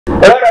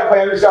Ela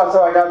foi a missão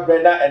só olhar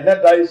Brenda e na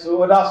daí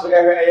so na so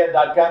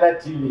da Ghana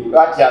TV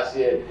what you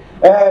say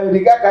the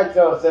guy can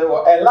tell say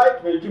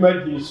Enlighten me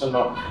dwumadi so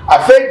no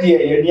afedi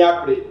ye ni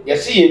apre ye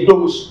se ye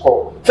dom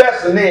score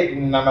first need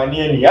na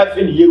mania ni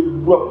afeni ye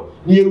wuro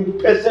ni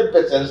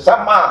person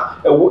sama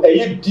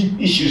e deep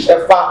issues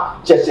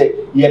efa chese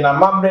ye na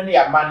mamre ni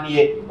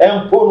amanie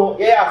empo no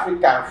ye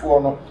African fo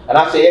no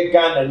na say ye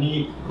Ghana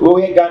ni o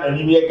ye Ghana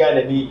ni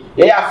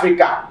ye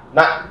Africa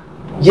na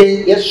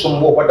ye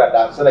somo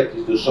wadada so like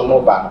to somo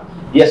ba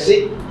yes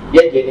ye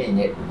de ni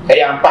nye e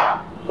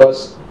yampa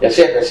because yes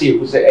say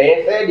who say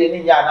e de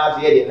ni nya na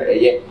say ye de no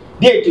eye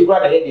de ti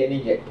brother ye de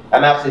ni nye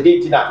ana say de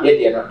ti na ye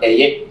de no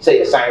eye say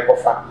ye san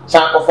kofa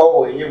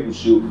o ye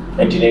musu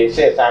enti ne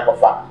say san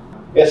kofa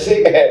yes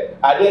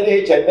ade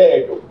ne che na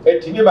edo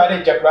enti ni ba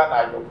ne che kra na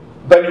ajo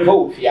bani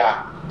fo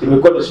ofia ti me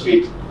go the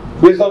street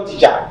wisdom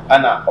teacher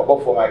ana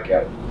obofo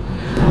Michael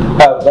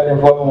very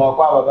important more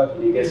power about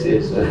the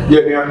guesses.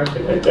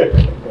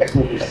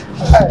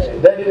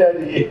 Daddy.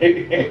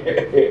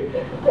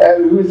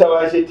 Who's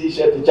our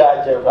t-shirt to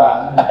charge of? I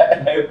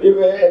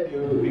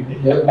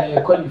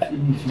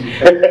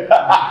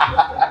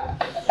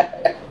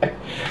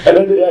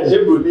don't know. I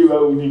should believe I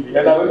will need.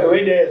 And I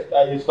wait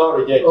there.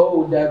 Storage.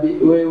 Oh, that be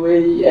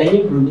we. I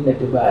ain't running at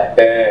the bar.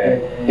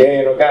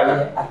 Yeah,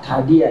 Rogana.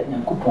 Atadia,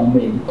 Yankupon,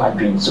 me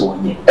padrin so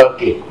on.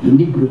 Okay. In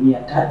the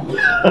Brunia Tadia.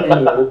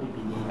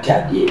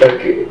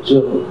 Okay,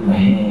 so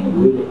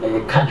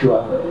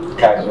casual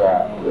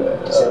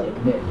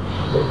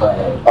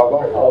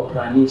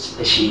Chinese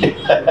she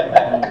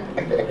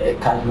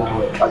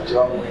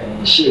casual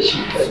she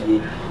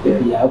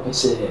maybe I would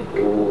say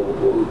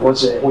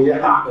you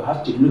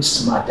have to look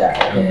smarter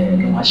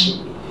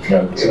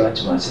so I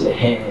must say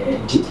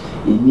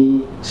you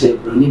need say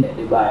running at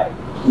the bar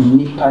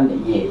nipa na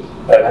ye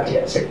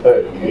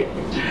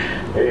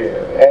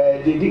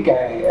did the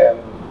guy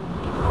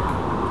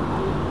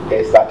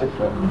started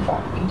from the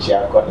fact in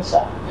Chia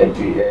Conessa and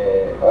the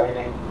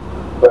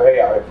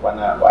where I want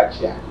to watch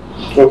here.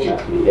 Okay,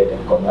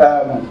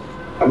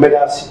 I made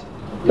us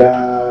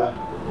the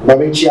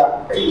Mamichia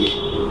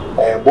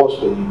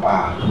Boston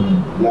na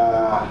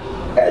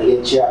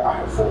Lenchia I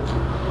have four.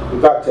 In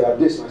fact,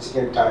 this is my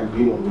second time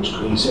being on the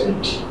screen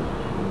 70.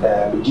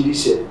 Gidi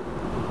said,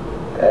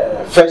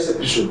 first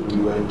episode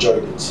we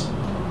enjoyed it,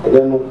 and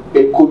then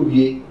it could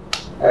be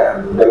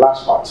the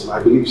last part,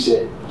 I believe,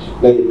 said,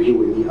 let it be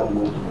with me and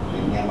move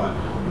in Yama,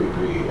 we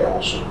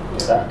also.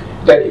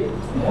 Daddy,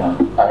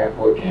 I have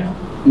worked here.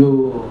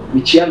 You,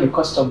 which are my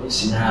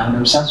customers in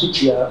Ham,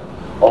 Sansuchia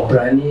or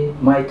Brani,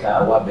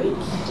 Micah, Wabe,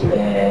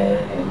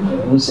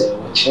 and say,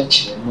 what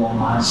church, no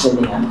man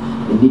selling the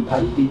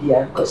Nipa,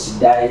 because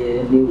die,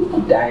 they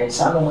could die,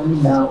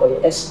 someone now or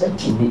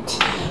expecting it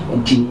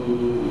until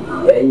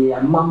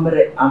a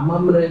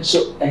mummer, so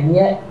and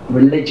yet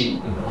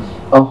religion.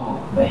 Oh.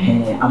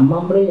 A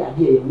mamre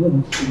idea a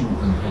womb too.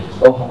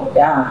 Oh,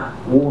 yeah,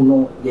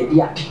 no, the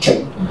dear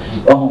kitchen.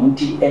 Oh,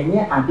 and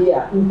yet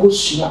idea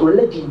goes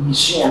religion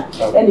is here,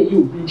 and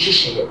you be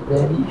share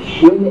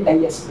when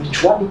a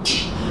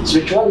spirituality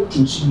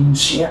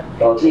means here.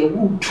 They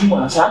would 2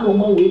 months. I know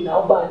my way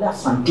now by that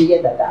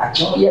Santia that I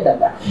tell you that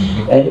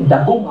the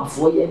Goma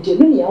for you and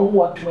many are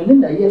what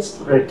when the yes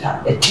spirit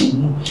a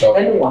team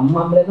and one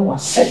mamre no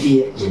was said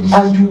here,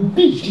 and you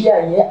be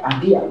dear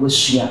idea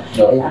was here,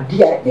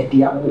 idea the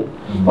dear.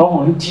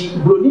 Oh,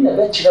 indeed, Bruni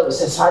never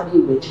says, how do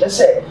you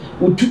say,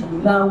 would you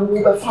now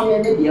move a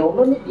family? Or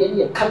only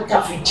any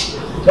counterfeit.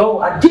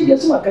 No, I did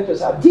this, my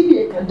countries, I did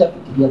a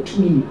counterfeit, be a 2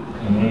 million.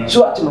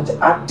 So I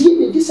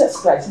did Jesus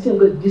Christ, it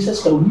will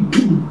Jesus only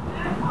 2.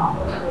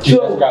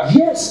 So,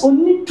 yes,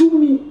 only 2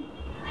 million.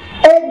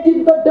 I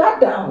did but that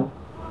down.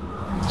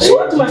 So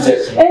what must say?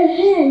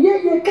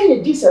 Yeah, can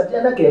you Jesus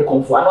then I can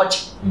come for a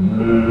watch?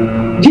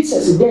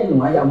 Jesus then,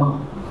 why am I?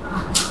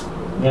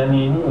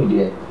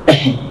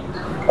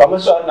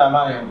 Almost on my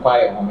mind,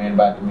 quiet woman,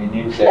 but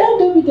meaning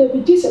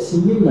David Jesus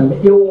in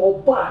Yam, you will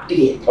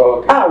body.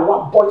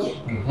 One boy,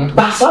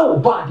 but our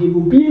body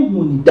will be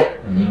wounded.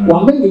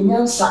 One may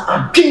answer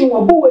a dream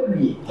of boy.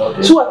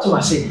 So what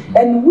must say?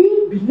 And we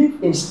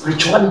believe in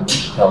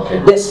spirituality.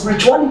 The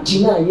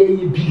spirituality now,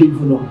 you believe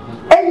no.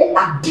 Any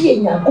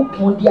idea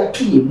upon the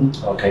atrium.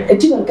 A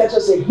thing catch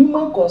us a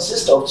human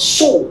consists of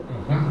soul.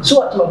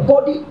 So at my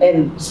body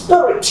and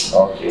spirit.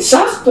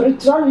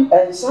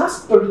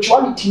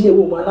 Spirituality in a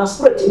woman and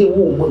spirit in a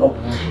woman.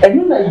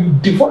 And then you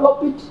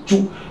develop it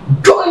to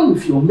join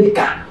with your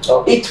maker.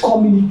 It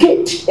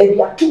communicates and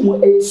you are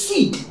two a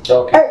seed.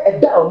 A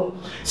down.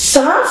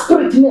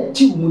 Spirit in a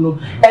two.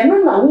 And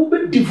then I will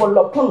be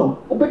developing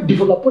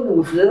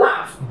with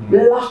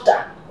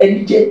laughter.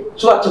 And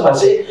so what I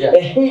say,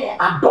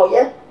 a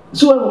boy.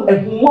 So a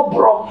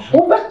mobro,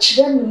 what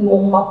then no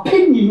my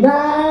penny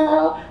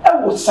now, I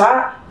was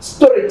a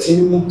spirit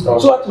in me. So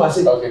what must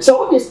say?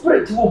 So the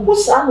spirit will put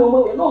some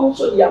woman, no,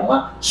 so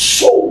yama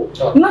soul,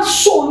 not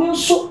soul,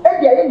 so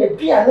every in the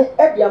piano,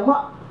 every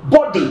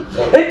body.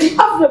 And the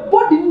other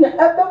body in the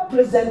ever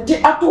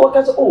presented at work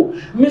as oh,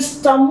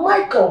 Mr.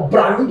 Michael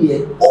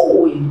Brandy,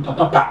 oh, in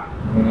papa.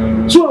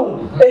 So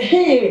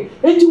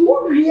enti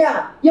wo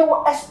ria ye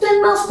wo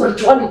external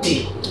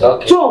spirituality.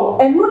 So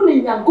eno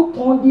ne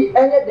Nyankopɔn di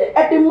eye de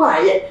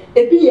edemaye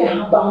ebi ye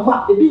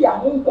habama ebi ya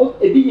honhom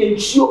ebi ye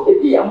nsuo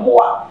ebi ye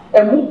moa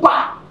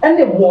emuba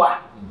ene moa.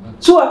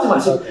 So what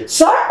must say?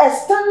 Sir,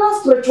 external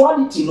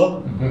spirituality,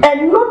 no,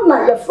 and not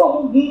na ye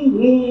from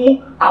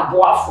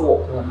aboafo,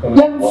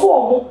 yen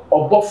form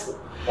or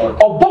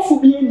buffo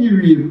be any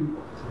real.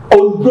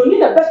 On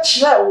running a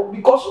bachelor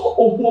because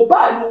of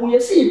mobile, when you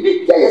see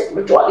big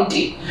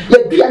spirituality,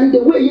 you be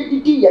the way you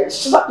did, yes,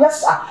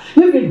 sir.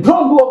 You be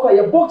drawn to work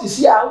your boat is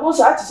here. I was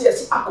at to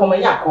say, I come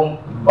and yakom.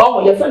 Oh,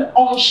 your friend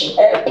ocean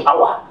air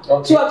power.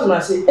 So what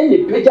must say? Any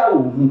pager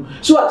woman.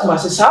 So what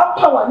must say? Sao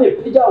power, any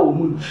pager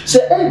woman.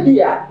 Say, eh,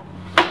 dear.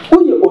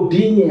 Who you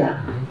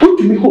ordinia? Who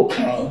to me who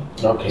can?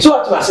 Okay. So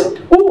what I said,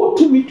 who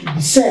to me to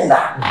descend?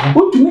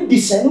 Who to me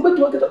descend? But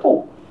what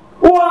oh,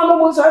 I'm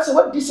almost I said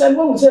what descend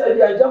one say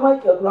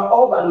Jamaica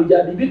all by no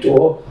jadi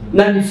bito.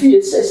 Nani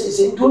fear says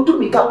don't to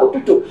me come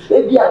to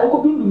maybe I don't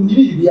go to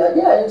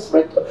yeah,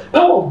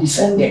 power of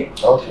descending.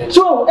 Okay.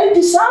 So and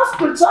the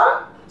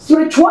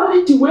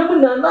spirituality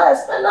women and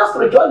external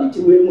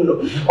spirituality women.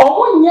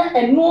 Omo nya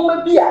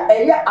enoma bi a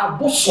eye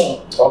aboson.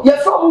 Ye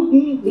from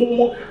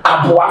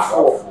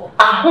aboafo.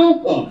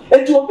 Ahonhom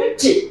eti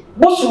obiti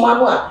bosuma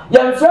no a ye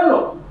mfre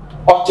no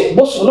ote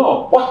bosu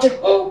no ote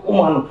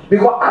no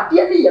because ade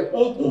ne ye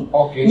honhom.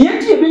 Okay. Ye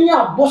ti ebenya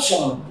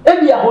aboson e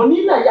bia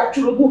honi na ya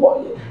twuru gu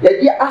ho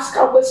ye dia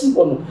aska kwasi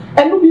ho no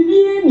eno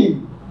bibi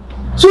ni.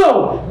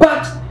 So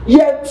but ye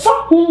fa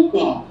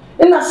honhom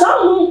ina sa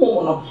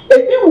honhom no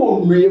ebi wo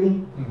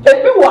nwem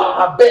ebi wo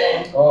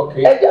aben.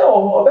 Okay. E dia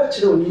wo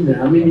obekire oni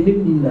na me ni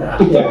na.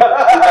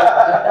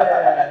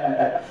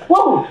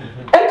 Wow.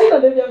 And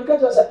then the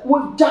because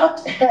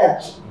without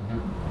health,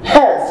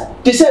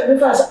 they said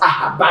because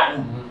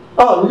ahaban,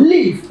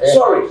 leave,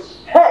 sorry,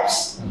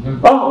 herbs,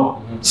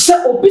 so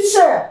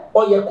obisa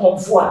or your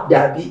comfort,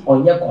 there be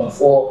on your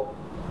comfort.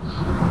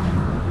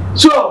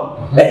 So,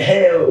 the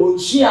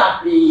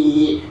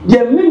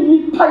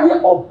many paye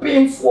or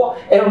painful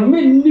and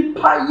many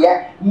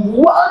paye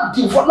well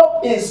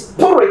developed in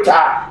spirit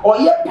or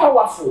yet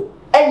powerful.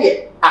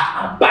 Okay.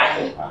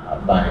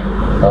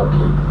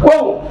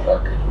 Well,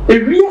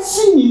 if we are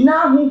seeing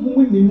now who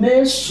we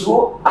may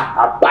show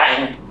a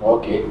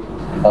okay.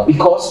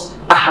 Because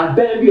I have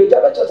baby, I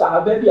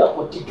have baby, I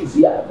put it to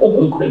fear.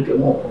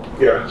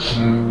 Yeah.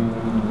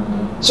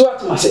 So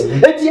what must say?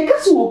 If you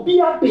can will be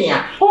a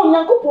bear,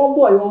 Uncle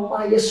boy,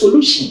 my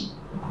solution.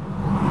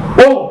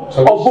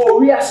 Oh,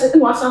 we are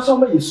setting us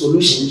some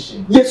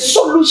solution. Yes,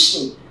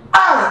 solution.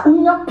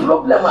 Unya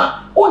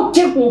problema. On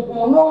take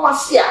no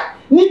masia.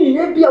 Nini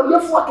ebi a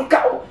yefo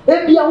akeka o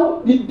ebi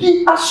a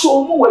bibi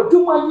aso mu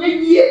waduma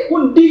nyeye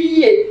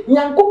undi ye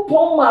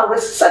Nyankopon ma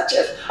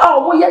researchers a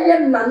wo ye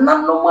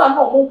nananom a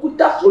no mo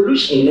kuta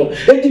solution no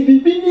eti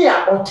bibi ni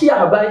a oti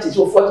aban ti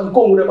so for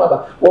ko nwure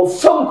baba wo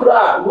fam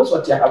kra wo so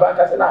ti aban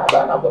ka se na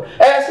aban na bo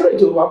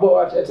spirit wo abo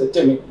wa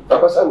temi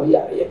takosa wo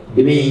yare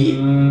ebi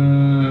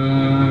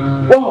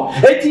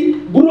eti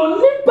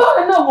broni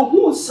ba na wo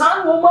hu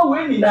san wo ma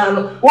we ni na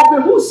no wo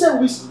be hu say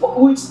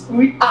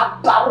we are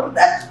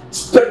direct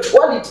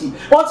spirituality.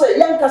 Once a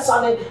young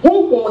Cassane,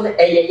 whom and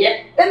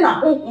a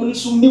home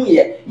soon new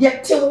year,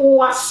 yet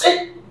was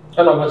it.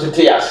 And I'm not to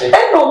tell you,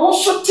 and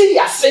almost to tell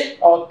you,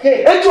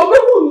 okay, and to be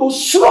who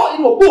straw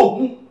in a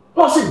boom.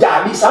 Was it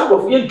Darby, son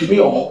of you to me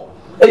on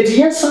a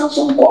dear son,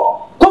 some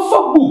call. Go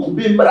for book,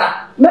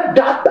 Bimbra, not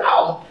that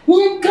down.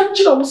 Ye can't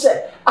you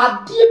say, a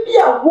dear be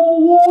a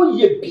woo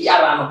ye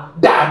piano,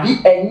 Darby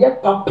and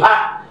yet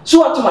papa. So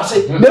what must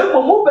say?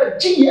 No more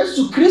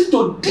Jesus Christ,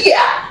 dear.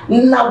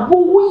 Na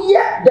wo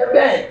ye the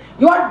ben.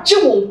 You are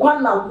Jim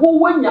one na wo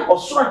when ya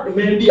osra the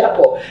men be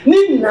ako.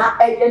 Ni na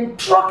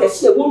entro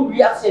kese wo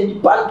wiase ni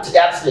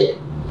pantiase.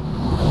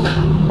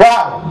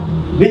 Wow.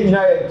 Ni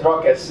na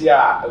entro kese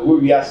a wo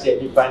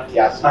wiase ni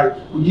pantiase.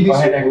 Ujiri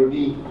se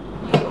oni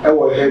e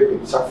wo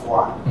heaven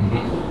safwa.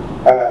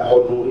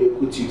 Onu e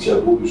kuti ti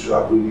agbo bisu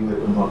aburi ni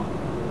no.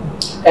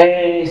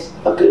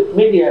 Okay,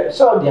 media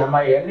so the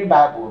my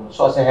Bible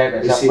so say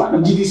heaven safwa.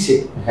 Ujiri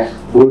se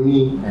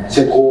oni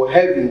se go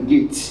heaven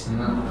gate.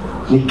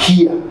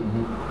 Nikia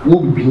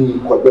mubini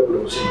kwa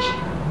Bible senji.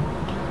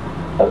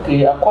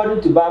 Okay,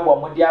 according to Bible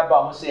mo dia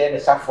ba mo say na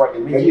safwa the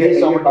media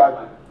so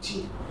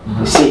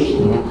say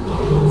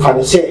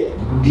for say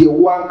the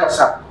one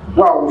kasa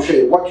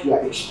what you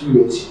are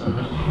experiencing.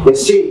 They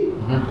say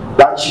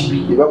that should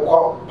be the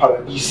call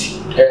paradise.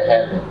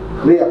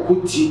 They are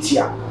good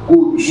teacher,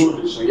 good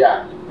so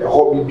yeah. The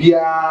hobby beer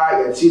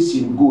and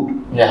seeing good.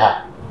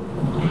 Yeah.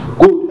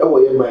 Good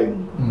our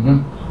mind.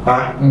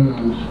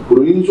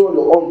 We enjoy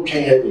your own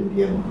train heaven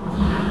there.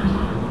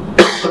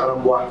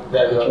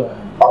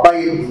 Papa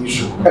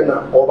issue and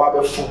over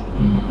the phone.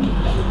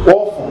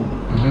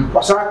 Often,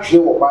 was actually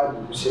what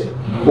Bible said.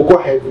 Go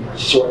heaven,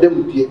 so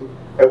them dear.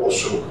 I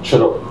was so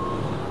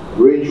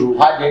Range Rover,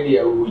 had any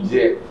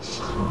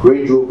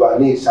Range Rover,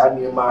 Nis,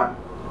 Anima,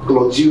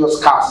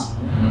 luxurious cars,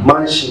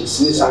 mansions,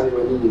 Nis,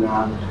 Anima,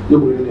 you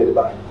will need to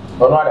buy.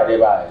 Or not, they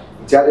buy.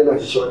 ade na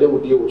hyehyɛ ɔde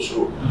wodi wɔ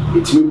soro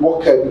etimi bɔ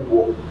ka bi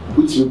bɔ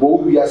wotimi bɔ wo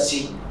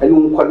wiase ɛne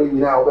wo nkwa ne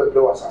nyinaa wobɛbrɛ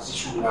wɔ asase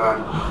so nyinaa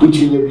no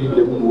wotimi nya bi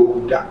na mu no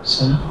wo da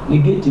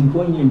negate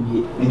mponya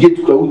mbi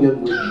negate kura wo nya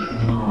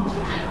no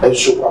and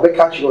so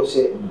abɛka kyerɛ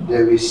sɛ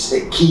there is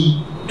a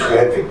key to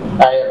heaven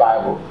aye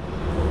Bible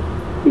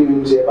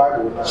even say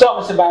Bible so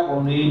I'm say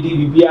Bible no di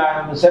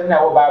bibia no say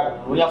na wo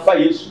Bible no nya fa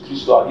Yesu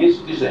Kristo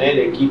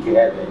the key to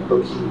heaven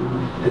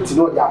okay it's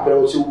not the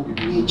apparel so we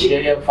be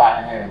chire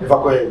fa if I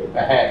go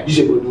ahead you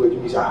say go do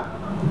it sir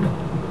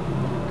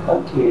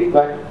okay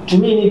but to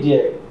me need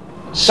there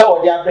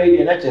so the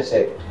apparel na just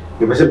say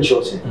the person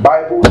chose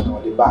Bible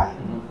no the buy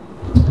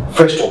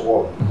first of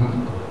all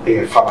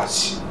a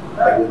pharmacy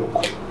I will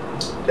go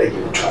then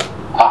you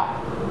try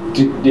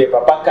the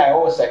papa kai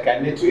o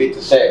second to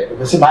it say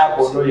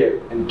Bible no ye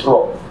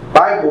intro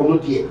Bible no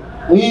there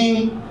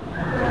we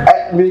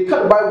me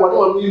kan Bible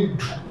no we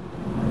do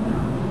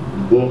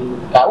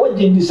I want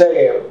to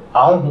say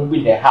I won't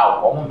be the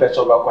house or one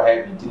person back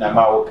heaven in a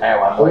mao kai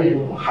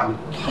one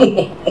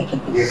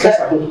yes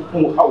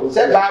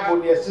say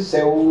Bible yes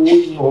say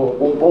we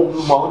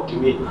mount to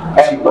me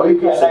and boy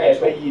can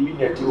say be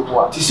minute to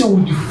what to say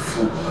we do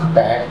fufu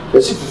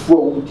yes fufu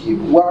we dey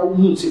wa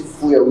hu say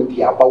fufu we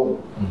dey abawo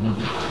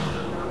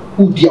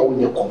who dia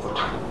we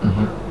comfortable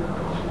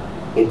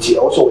enti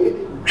also we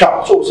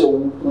twa so say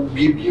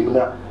we bie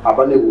na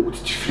aba na we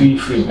free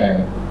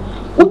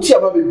Oti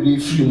aba bebre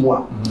free mu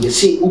a ye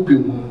say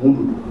open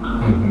mu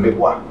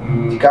beboa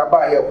dika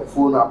ba ye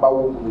fufu na aba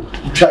wo mu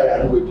twa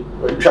ya no wedi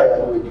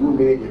wo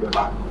mere ye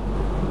beba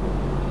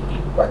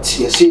but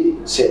ye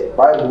say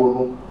Bible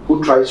no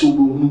who try so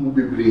go mu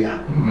bebre a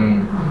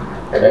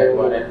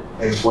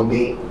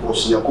bone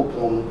osi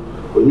yakopon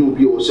oni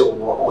obi o se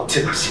o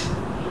tenase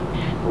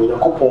o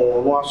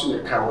yakopon no aso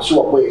ne kan o se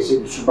wo ye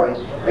se suban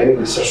ene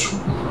ne se so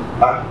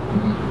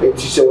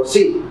enti se o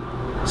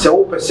se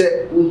wo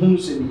pese hu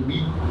se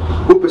bibi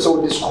wo pese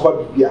wo discover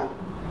bibi a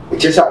e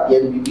che sa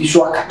ade bibi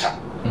so akata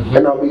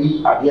na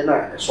obi ade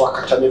na so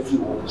akata na free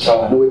wo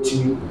no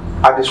wetimi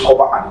a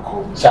discover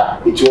adko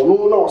enti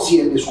ono na o se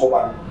e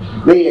discover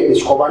na ye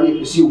discover na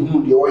e se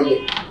hu de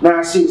oye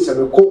na se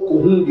me ko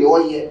hu de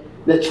oye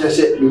na kire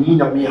se me mu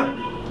nyame a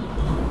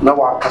na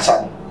wa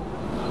kasa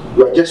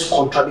you are just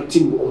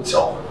contradicting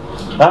yourself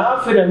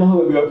feel them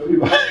how we are free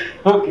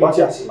okay what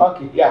you say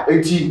okay yeah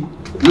enti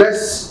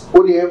let's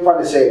only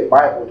emphasize say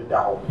Bible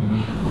down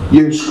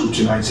you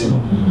scrutinize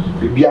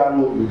bibia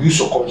no you use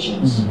your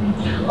conscience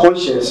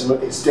conscience no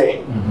is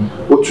there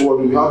what you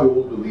want you have your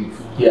own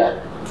belief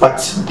but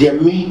there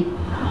me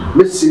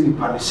say ni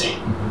pa say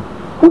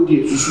what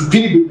dey susu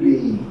dini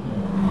bebre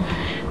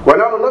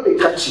wana no na me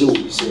catch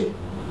you say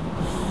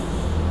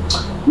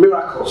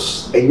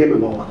miracles enye me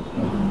no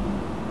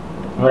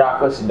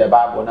miracles in the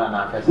Bible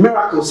na first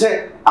miracles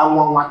say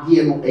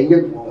anwanwade no enye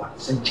me no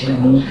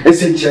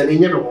esenkyere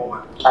enye me no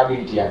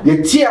adentia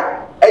the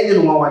tia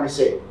enye no one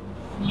say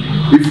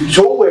if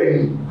so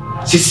when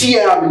sisi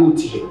ya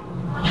minuti he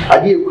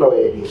ade ekura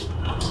we dey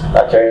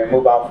acha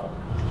mobile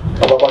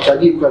phone baba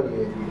ade ekura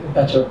dey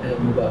acha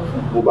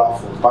mobile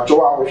phone pacho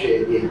wa wo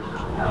hwe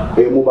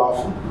dey mobile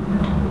phone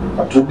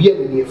pato bia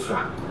ne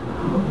efra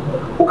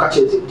o ka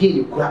che dey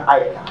ekura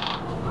aida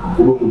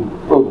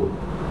o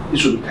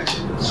iso bi ka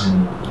che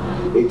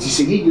enti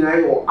se gi gina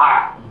yo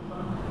a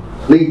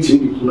na iti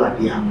bi kuna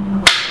dia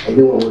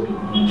enye wo bi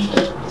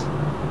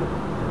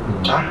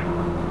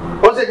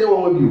o se je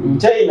wo bi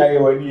ntai na ye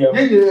wani ya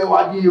ye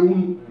wadi ye hu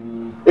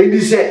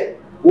edi se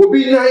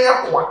obi na ya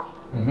kwa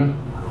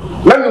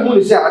na me hu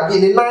ni se ade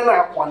ni na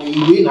na kwa na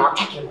iwe na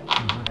atoke no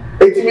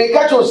eti me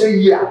ka cho se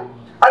yi a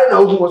ale na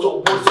ohu wo so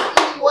o se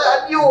wo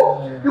ade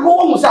o bi ko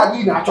wo se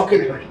ade na atoke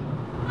na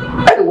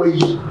anyway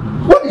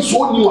what is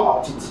so new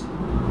about it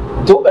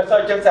to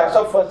esa just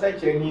so for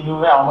century ni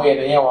no a ho ye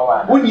de ye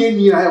wa wo ni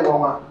ani a ye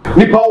wa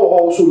nipa wo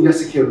ho so nya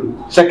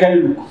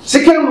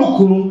second look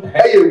no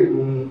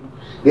eye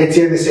yet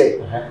here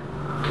say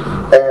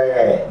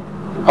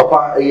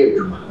papa eye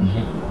adwuma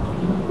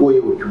wo ye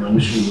adwuma no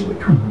so ye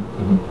adwuma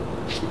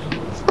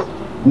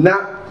na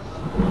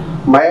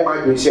my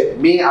mind say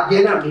me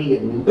ade na me ye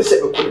me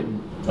pese be ko ni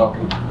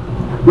okay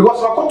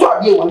because I to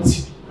ade one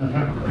city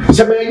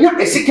say me nya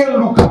a second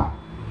look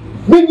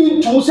me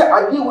ni to say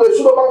ade we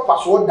so be ban fa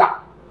so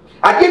da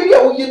ade bia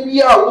wo ye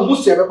bia wo hu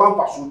se be ban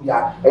fa so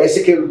bia a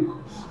second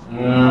look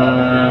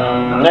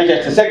na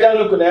just second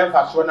look na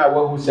emphasize na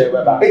we who say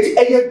we ba it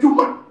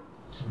eyaduma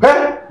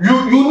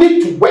you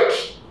need to work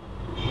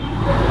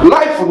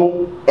life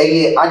no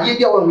ade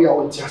bia wo ya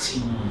wo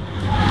ntiase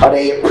but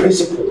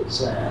principle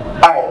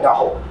I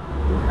know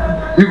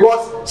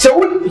because so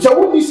we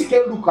need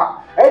second look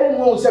any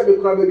one say me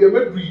kra be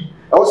me bri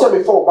e wo say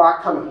me for ba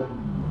ka me ho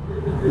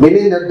me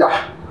ni da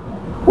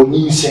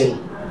oni nsen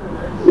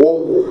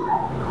wo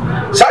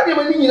sa de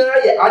mani nyina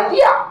ye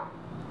ade a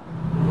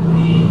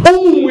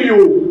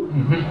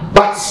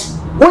but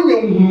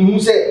when you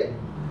say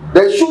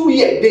there should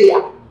be a day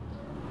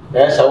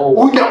yes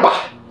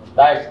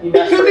you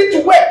need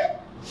to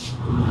work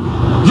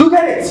you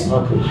get it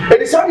okay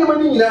and it's how you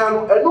money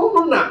no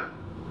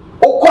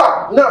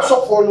okwa na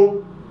asofo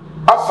no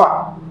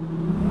afa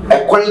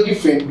ekwan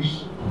different bi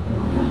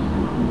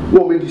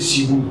no me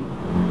deceive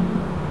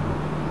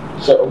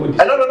so omo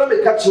no me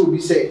catch you be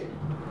say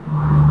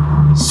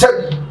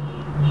sabi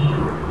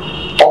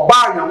oba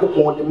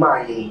Nyankopon de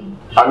maaye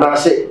ana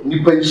say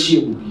nipa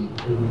nhie mu bi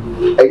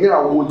enye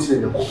a wo ntine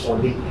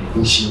Nyankopon de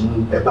nhie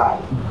mu e ba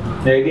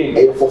na again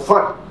e for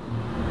fun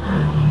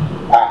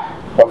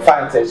for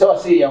fun say so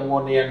see yan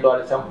won ne ndo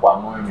ale sem kwa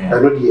no nwe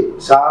eno de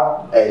sa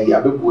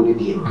abebu ne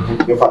de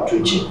e fa to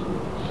echi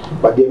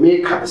but the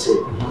make can say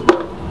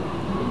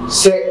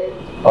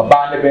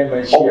oba ne be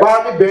man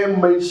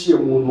share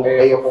mu no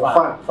e for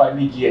fun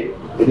ni je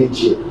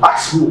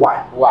ask me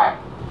why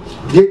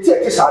they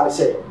take this and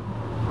say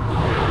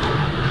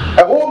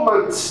a whole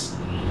month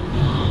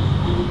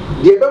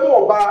the be mo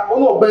oba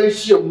ono oba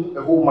share mu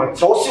a whole month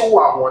so see wo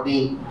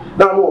amodin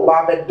na no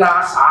oba be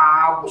dance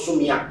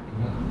bosomia.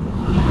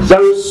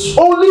 There is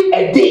only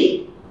a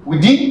day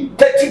within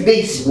 30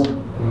 days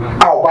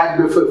our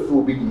body will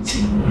feel big.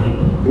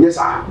 Yes,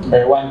 sir.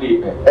 One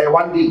day.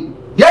 One day.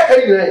 Yeah,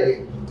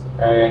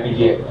 any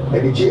year.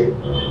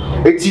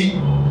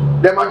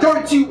 The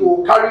majority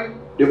will carry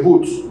the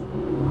vote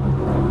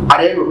at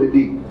the end of the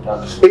day.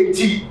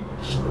 80.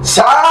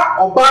 Sir,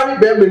 or Barney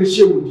Bearman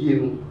shame with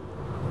you.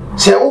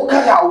 Say,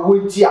 okay, I'll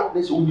wait here.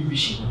 There's only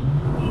vision.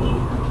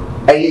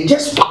 And you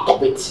just part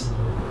of it.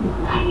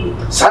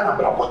 Sana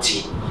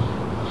Braboti.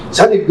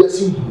 Sana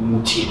blessing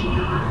muti.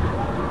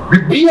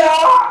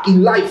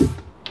 In life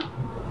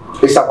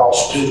is about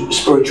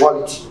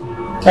spirituality.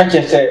 Can't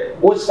you say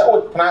what's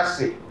what plan?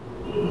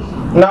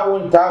 Now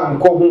one time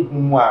come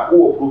home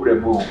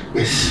problem.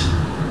 Yes.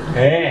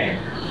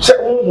 Say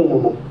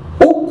what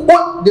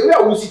the way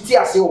I will sit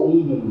here say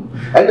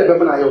and the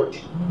women are out.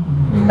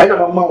 And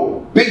I'm a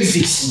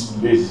basis.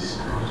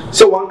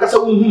 So one can say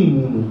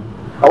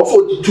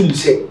also the two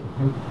say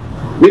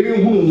maybe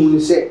whom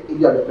say if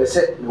you are the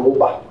person no.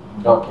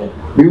 Okay.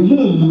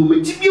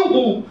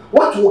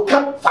 What will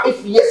come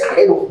 5 years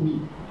ahead of me?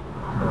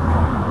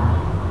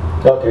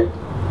 Okay.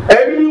 I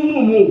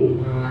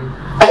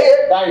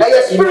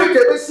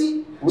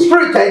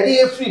spirit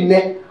idea free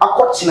neck, a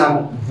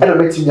cochinam, and a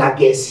meeting I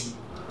guess.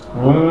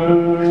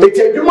 It's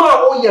a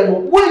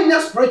human when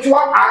your spiritual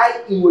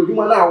eye in what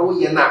human are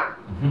now.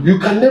 You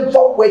can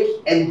never work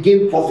and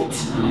gain profit.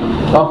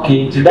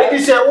 Okay. That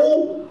is a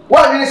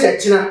one is a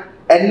china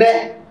and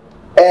then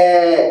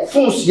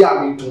phones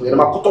yamming to me, and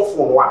my cut off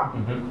phone one.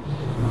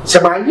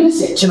 So my name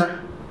is a china.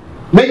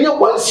 Many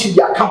one see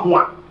the account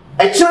one.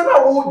 A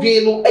china will be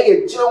no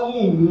a china,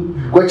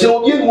 which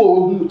will be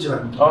more.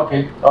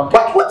 Okay.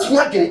 But what's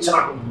your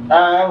china?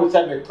 I would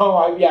say the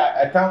tongue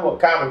a town will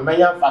come and may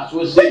fast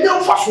was say no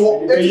fast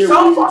walk. It is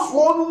some fast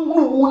one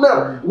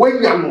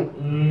when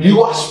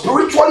you are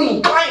spiritually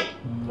inclined.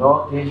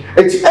 Okay.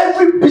 It's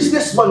every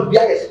businessman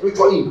behind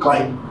spiritually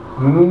inclined.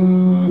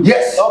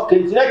 Yes.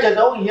 Okay. Just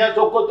only here to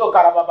go to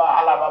Carababa,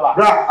 Alababa.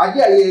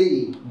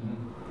 Right.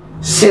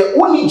 Say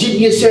only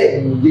GD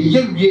say the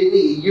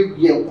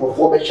you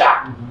perform a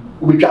shot.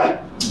 We try.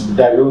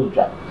 That you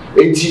try.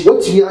 It's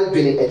what you are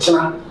doing a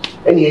channel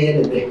any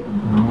end of the day.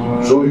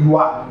 So you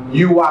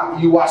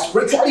are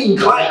spiritually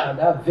inclined.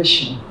 That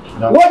vision.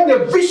 What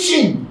the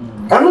vision?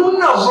 I don't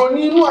know.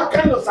 Running no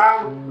kind of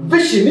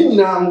vision in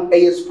now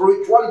a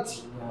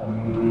spirituality.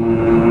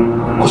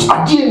 Because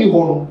I didn't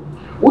want.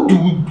 What do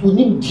we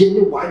need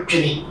to one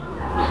penny?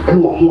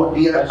 And what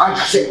dear I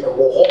say,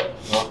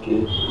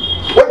 okay.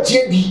 What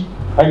JD?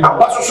 I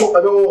pass so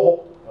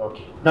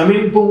okay. Now,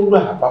 me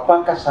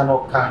Papa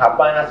Casano can have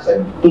by us,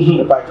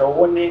 but I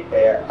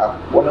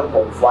want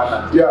about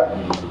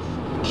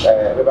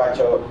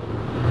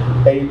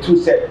a two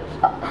set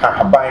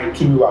buying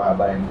to you are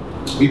buying.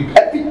 With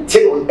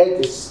everything on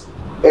earth is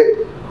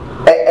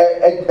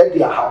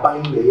they are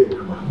buying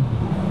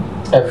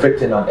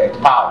everything on earth.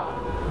 How?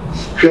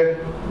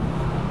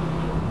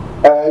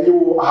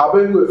 You have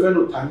been with a friend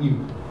of Tamil,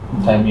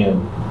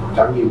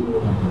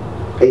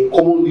 a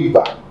common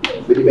lever,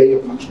 very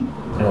very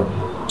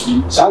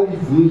Sally,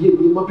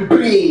 you must be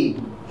praying.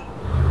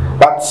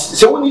 But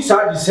so when you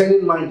start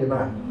descending mind,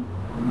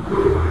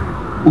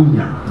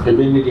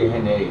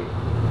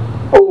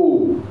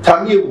 oh,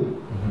 Tamil,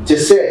 to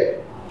say,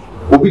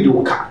 Obi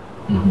Doka,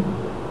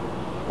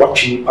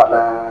 watching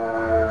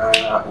Pana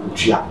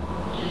Utia,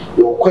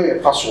 your queer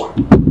first one,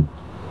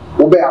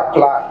 Obe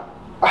apply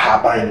a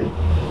habine.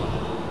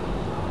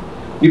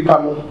 You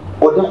pano,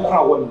 or don't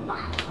cry one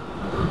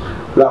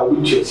now,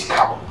 which is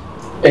come.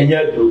 And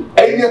you do,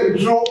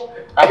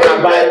 I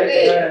can buy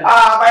it.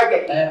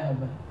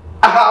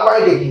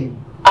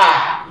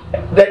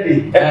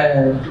 Daddy.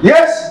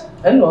 Yes,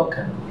 and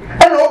okay.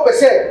 And Ope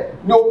said,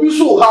 no, be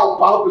so how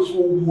powerful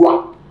you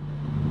are.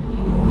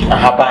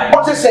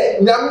 What I say,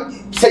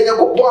 say you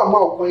go poor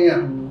mouth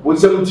when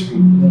 70.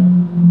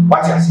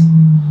 What I say,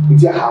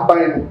 it's a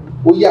habine,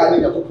 we are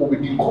in a couple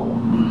with income.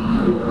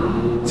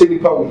 Say the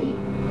power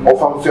of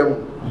our film,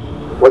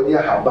 when you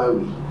have by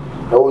we,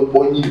 no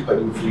one need to pay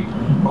free.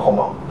 Come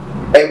on.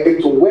 And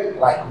it will work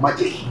like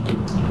magic.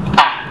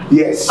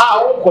 Yes. Ah,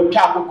 won't go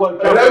tap.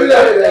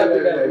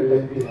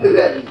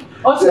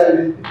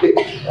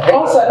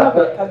 Also, not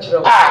a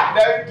catcher. Ah,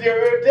 there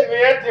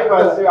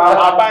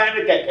I'm buying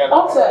the cake.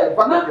 Also,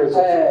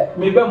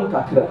 maybe I'm a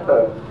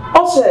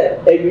also,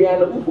 a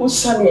real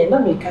Usani, and I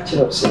may catch it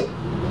up.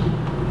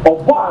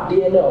 Or bar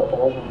DNA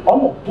or on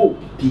a book,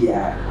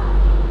 dear.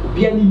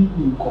 Be any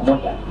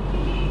commander.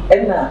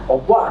 And now, or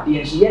bar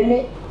the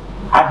Yene,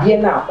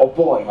 Adiana or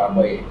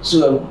boy.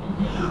 So,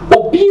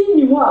 or being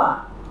you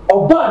are,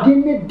 or bar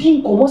the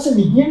Dean Commotion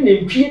in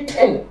Yen P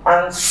 10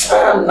 and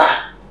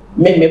Sana.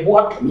 Me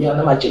what me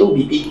on my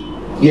children be.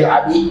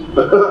 Yeah, you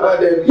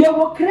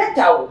were correct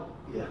out.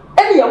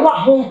 And you are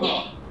home.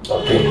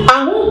 Okay.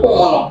 I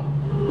won't.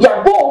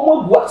 Ya bo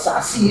mo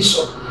guasa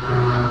so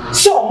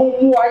mo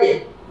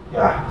muaye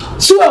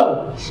so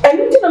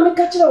anything na me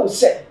ka kire o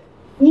se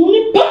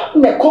nipa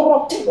na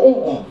corrupt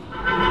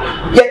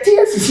ya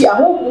tie sisi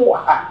ahonho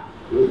ha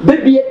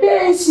baby e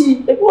dey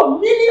si e go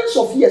millions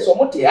of years o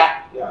mote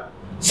ha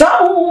sa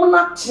ho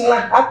na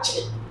tina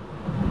ache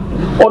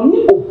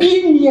oni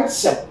obi ni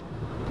asem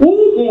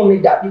wo ni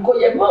da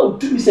because ye ma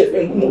otu bi se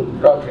fengu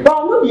ba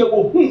no ye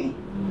wo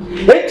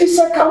Eti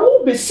saka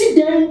wo be si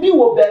dan bi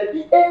wo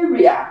baabi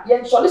area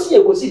yen so le si e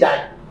go si dan.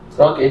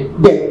 Okay.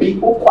 Then bi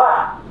wo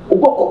kwa wo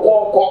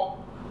kokoko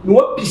no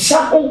wo pisa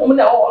honhom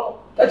na wo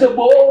ta te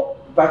bo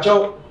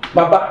bacho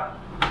baba.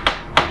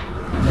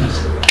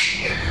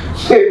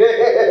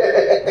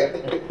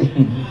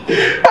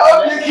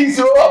 How big is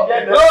so?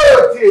 No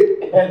ti.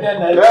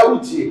 Na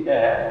uti.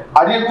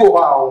 Ade go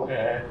ha o.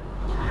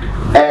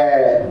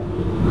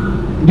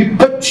 Di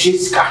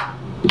petchiska.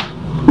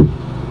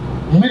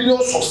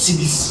 Millions of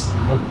cities.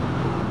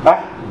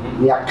 Right?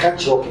 We are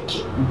catch your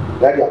cake.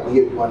 That you are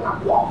going to one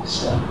wow.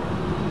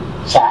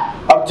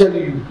 I'm telling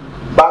you.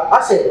 But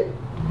I said,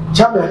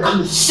 Jamaica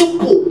come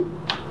simple.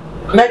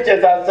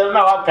 Nature as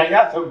now can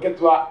you some get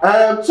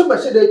to so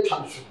much they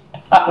transfer.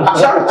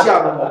 Jam,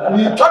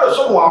 you try to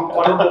someone.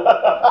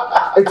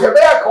 It's a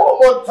very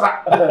common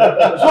track.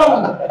 So,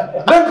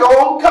 then go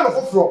on kind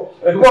of floor.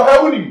 You go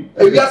how you?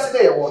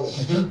 Yesterday I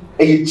was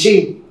a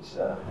chain.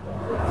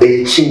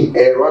 A chain,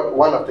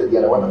 one after the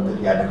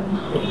other,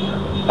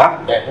 Huh?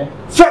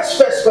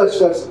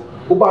 First.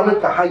 Ubana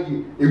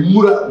Kahayi, a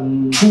mura,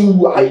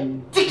 two high,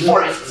 thick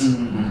forest.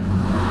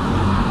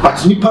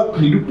 But Nipa,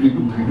 and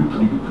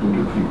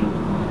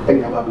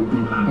you have a baby.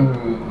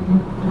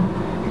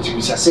 It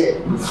was said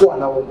before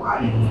an hour,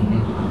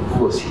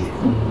 who was here.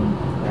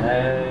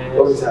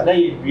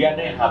 We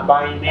are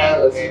buying you.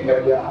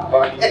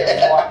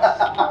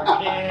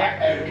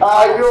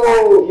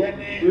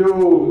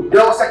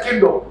 There was a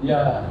kingdom.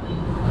 Yeah.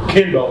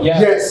 Kingdom.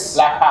 Yes.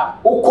 Like how?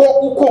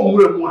 Uko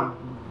muremwa.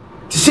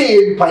 To say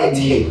you pay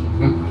it.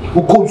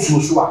 Uko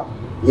susua.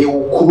 You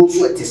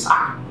kurusu etisa.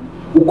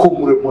 Uko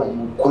muremwa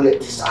you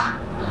kuletisa.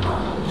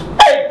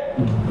 Hey.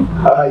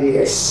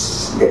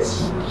 Yes.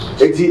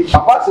 It's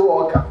apart from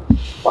work.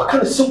 What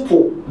kind of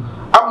simple?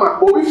 Ama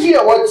obi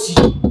fear what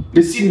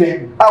the sin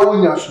a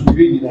wonya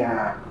subiri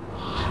nyina.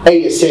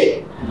 Eh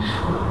say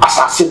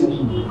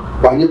assassin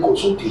wanye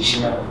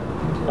consultation.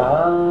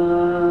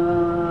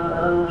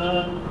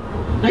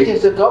 I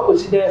just talk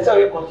with there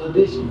sorry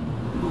consultation.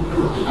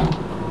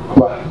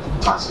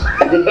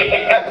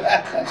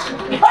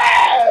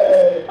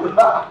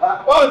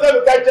 Oh, the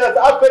catchers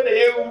up in the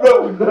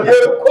road.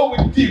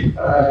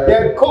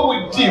 You come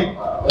with deep.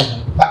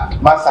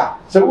 Massa.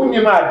 So when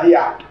you my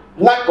dear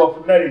lack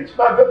of knowledge,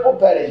 my people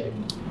perish.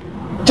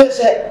 Just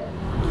say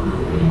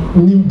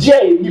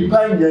Ninja nipa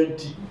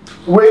nyanti.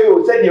 Where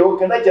you said you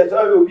can I just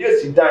will be a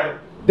sit down.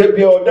 There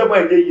be all the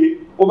way.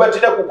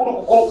 Obetida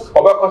kukuru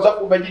obekosa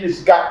ku bagi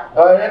sika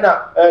na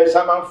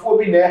samanfo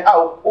bi na ha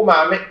o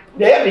maame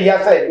de ye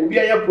ya say obi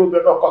anya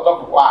problem no kosa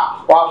ko wa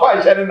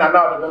fa hye na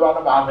na be ba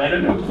na ba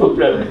me no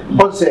problem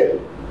on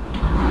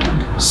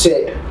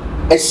say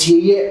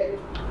esiye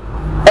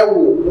ewo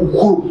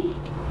ukuru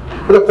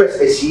the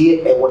first esiye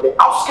e the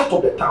outskirts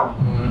of the town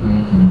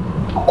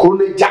ukuru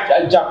ne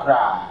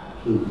jakra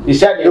he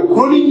said the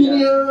ukuru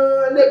ni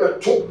never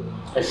to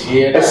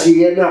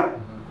esiye na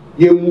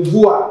ye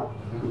muvu a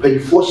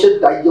before she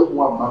die you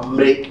want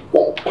mamre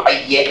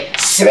pompaye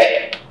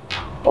sre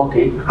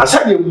okay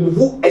asa dey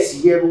move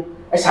esiye no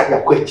esa dey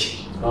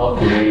akwachi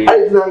okay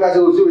ai tina nga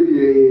so so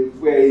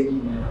we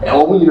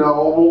omu nyina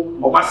omu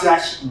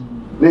masiashi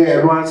na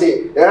e no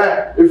ase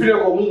efire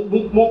ko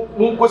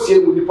mu kosie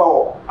mu nipa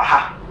wo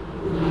aha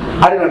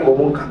ari na ko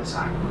mu kan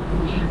sa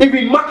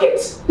even market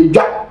e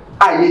gap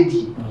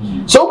ayedi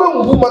so we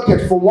move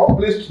market from one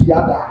place to the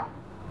other.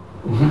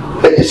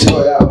 It's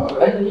so yeah.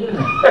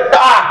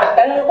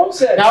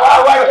 Now I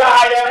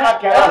hire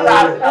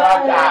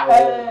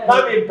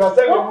Mami,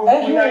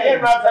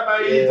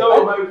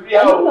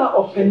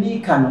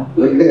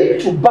 you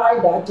need to buy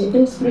that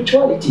in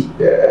spirituality.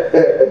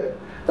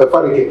 A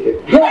funny keke.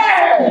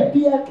 Yeah,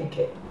 be a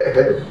keke.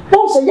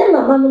 Also, young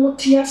man, what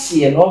tears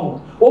see and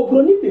all. Or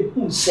Brony be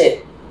who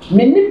said,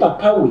 Many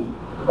papa we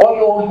or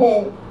your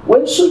home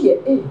when so ye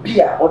a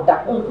beer or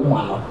that one.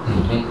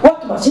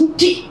 What must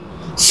it?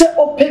 Se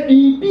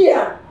opebi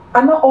bia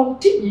ana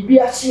onti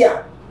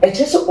bibiasia e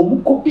chese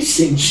omuko bi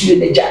sensuo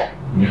na gya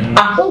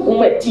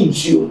ahonhom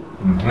atinsuo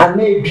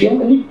ana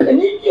eduam ni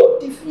pani bi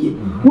otifie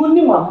no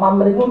ni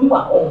mamamre no ni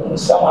ahonhom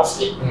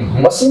sawase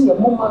wose ye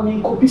mama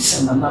mi ko bi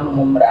sanana no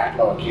momra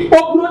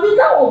obroni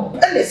na on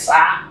pelesa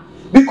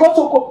because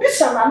oko bi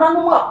sanana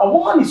no ma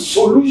omoma ni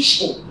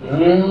solution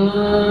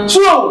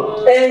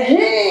so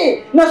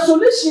na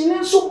solution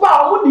ni so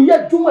ba o de ye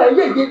dwuma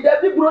ye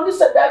da bi broni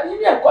se da bi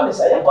ni enko ni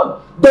se enko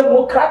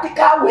democratic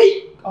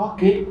way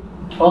okay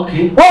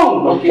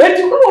and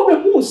you know be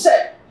who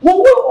say we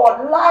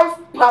will life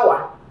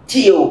power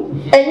till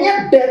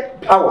any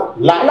death power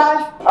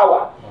life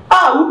power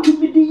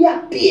utumi di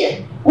ya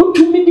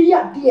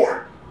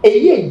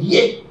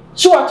ye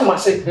so what am I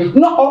say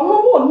no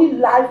ono ni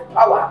life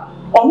power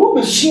ono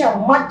be share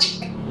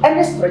magic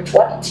and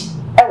spirituality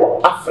ewo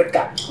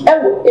Africa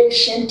ewo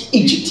ancient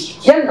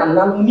Egypt ya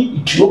nanam ni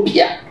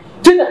Ethiopia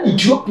tena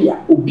Ethiopia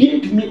obi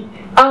entumi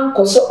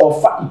ankose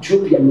ofa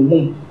Ethiopia no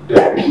mum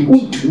that be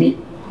utumi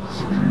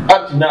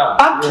up to now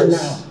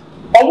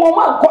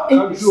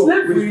in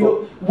slavery,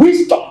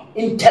 wisdom,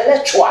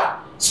 intellectual,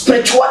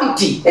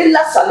 spirituality,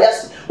 Ella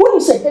Salasi. When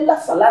you say Ella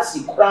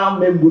Salasi, crown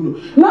member,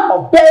 now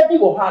a baby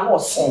or no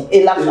son,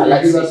 Ella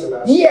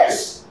Salasi.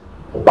 Yes.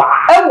 But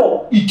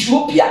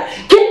Ethiopia,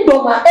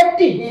 kingdom are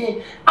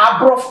empty.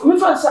 Abrof, we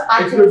fancy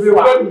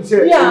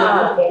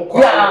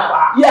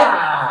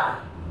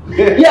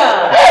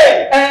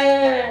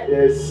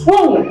yes.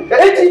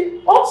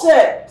 Also,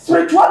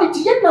 spirituality,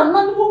 yet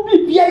none will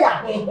be beer.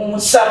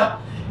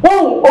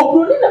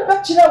 Obroni na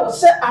bachelor was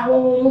say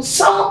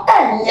some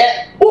enye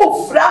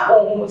fra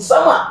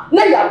sama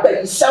na ya ba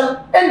isam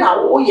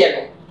na wo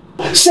ye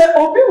no se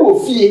obi wo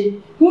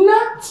fie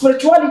na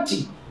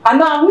spirituality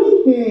ana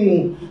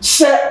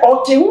se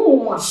ote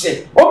hu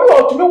ase obi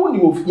otumi wo ni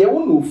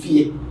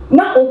ofie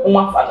na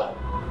afa no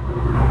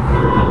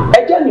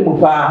eja ni mo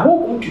pa ho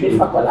ntumi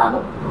fa kwala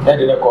no e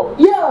de ko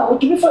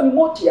otumi fa ni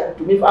motia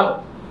tumi fa no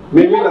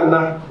maybe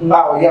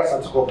na o ya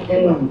satiko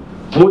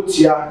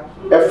motia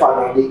at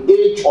the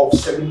age of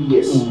 7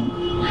 years.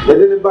 They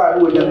didn't buy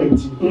away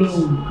 19 years.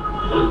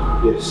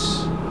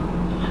 Yes.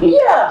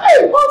 Yeah,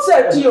 what's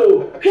that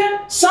you?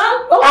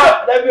 Son,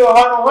 there be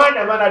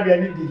one man be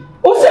any.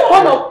 What's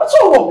that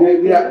so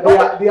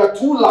they are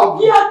too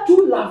lovely. They are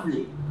too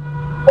lovely.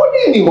 What do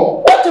you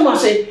know? What am I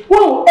say?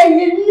 Well,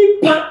 any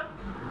nipa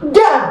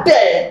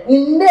there,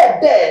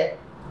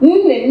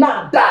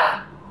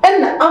 nada,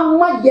 and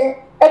amma ye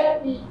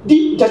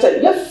just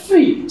a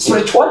free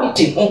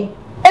spirituality.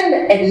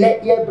 And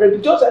let your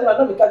bread just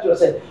another catch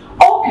yourself.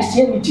 All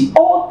Christianity,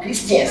 all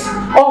Christians,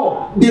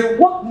 they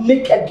walk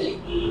nakedly.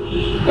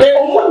 They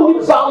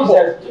only bound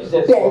there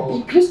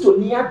be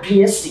Christonia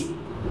PSC.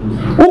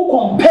 Who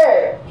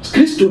compare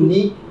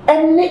Christoni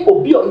and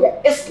Obio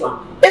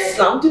Islam?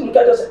 Islam didn't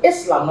catch us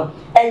Islam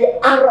and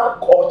Arab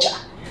culture.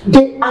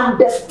 They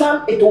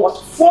understand it was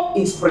formed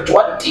in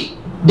spirituality.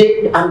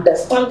 They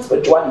understand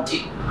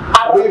spirituality.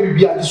 Baby,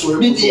 be at this way.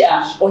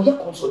 Or your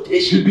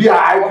consultation. Be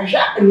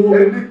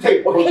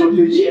take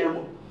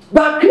consultation.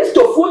 But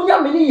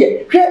Christophonia many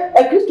a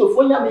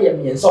Christophonia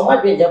me so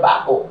might be your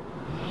battle.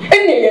 And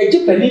they are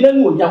Japanese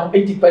and young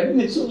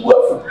independent so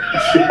worth.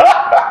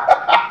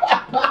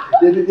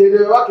 They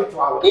work it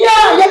for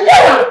yeah.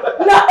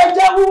 Now a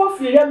job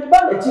feel and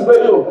vanity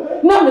below.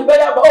 Now the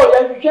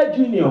better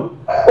junior.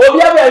 Oh,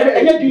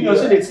 yeah, junior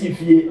so they see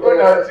fear.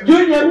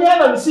 Junior, me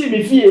and see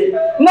me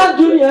fear. Not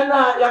junior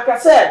now, like I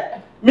said.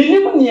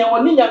 Minimum near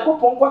one in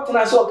Yakopon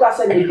Quatina so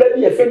cast and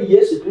baby a friend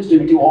years Christo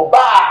or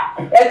bar.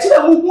 A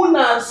China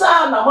and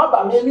son, a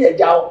mother maybe a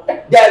jow.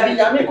 There be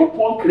a make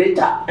upon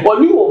crater, or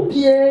you will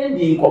be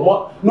in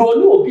common, no,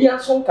 you will be a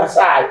son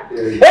Casai.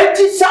 And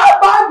it's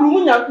our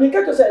Bible,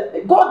 Mikato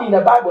said, God in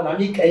the Bible,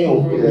 and he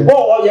came.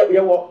 Oh, yeah,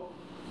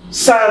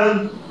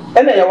 son.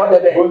 And then what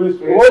the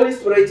Holy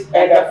Spirit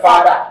and the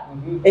Father.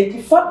 And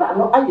the Father,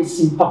 no, I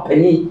see Papa.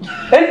 And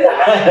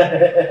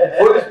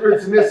Holy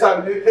Spirit in the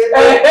Son.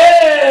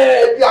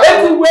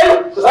 Anyway,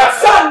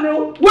 Son,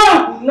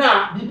 well,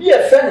 now, be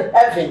a friend in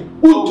heaven.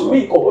 Good to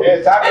me,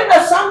 and the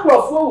sample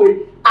of way,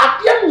 I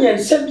came here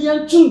and sent me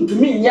and two to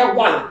me, yeah,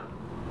 one.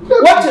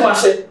 What you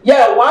must say?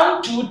 Yeah,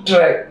 1, 2, 3.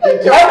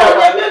 And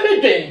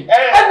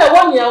the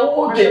 1 year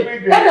old day,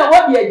 and the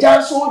 1 year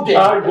just old day.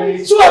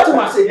 So what you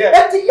must say?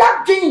 That's a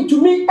young thing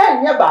to me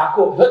and your back.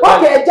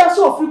 Okay, just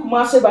so free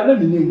master by no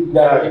meaning.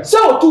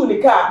 So to the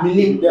car,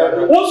 meaning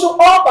also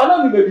all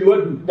banana may be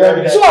what do.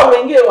 So I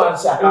will get one,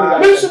 sir.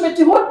 Maybe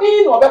to what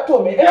in or back to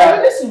me, and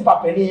I listen,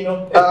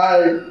 Papanino.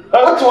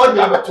 That's what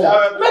you have to.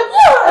 But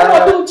yeah,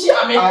 I don't see.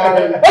 I mean,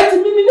 it's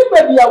me,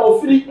 baby, I will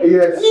free.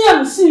 Yes, me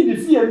and see the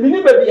fear,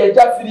 me, baby, I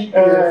just.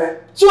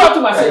 So what to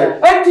say?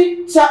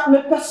 Enti sa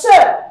me pese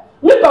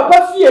me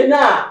papa fie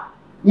na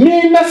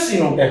me mesi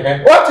no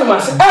what to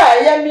say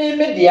ya me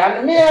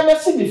dia me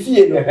mesi me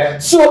fie no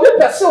so me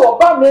pese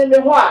oba me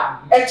ho a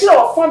e kire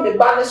ofa me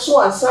ba ne so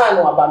ansa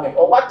na oba me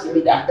o what to be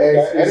that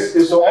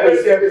so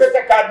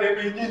pese card me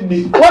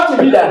ni what to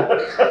be that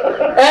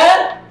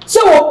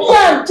so obi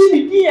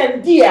anti di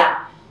and dia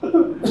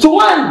So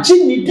one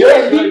Jimmy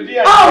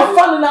dear, how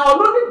fun now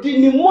already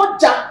did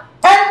moja.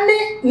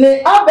 Any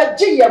ne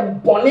abeji yem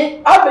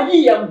bone,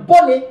 abeyi yem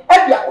bone,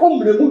 ebia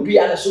komre mu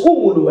duane so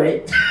wo mu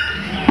we.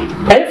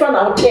 En fa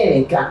na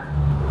woten nka.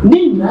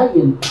 Ni na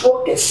ye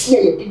ntro kese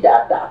ye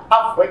didada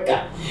Africa.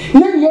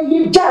 Na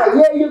ye ja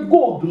ye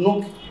gold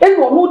no. En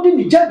no di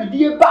ni ja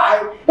bidie bai.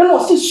 En no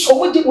si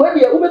so je we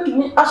de wo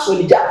betumi aso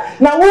ni ja.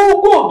 Na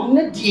wo gold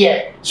ne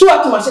de. So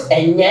atuma se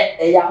enye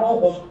eya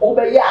honhom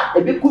obeya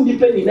ebeku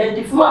nipa ni na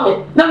ndifuma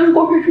me. Na mi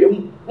ko hwehwe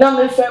mu. Na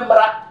me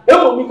fembra.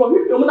 Emo mi ko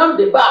hwehwe mu na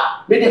de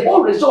ba. Me the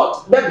whole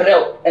resort be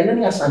brel. En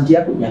ni asante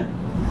akonya.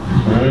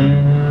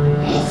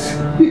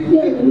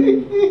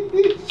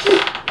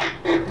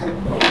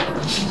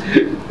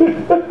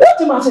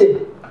 What am I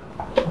saying?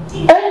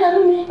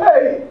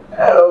 Hey,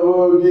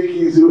 oh,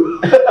 Nikizu.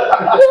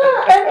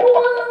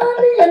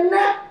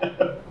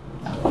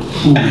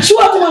 So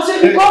what am I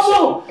saying?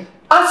 Because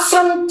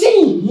asante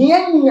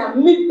yenya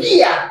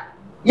mibia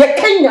ye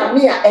kanya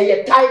me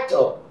a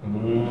title.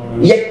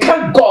 Ye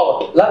can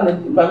God. La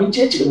me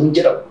church mu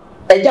njero.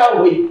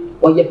 Eja we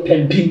o ye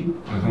pempim.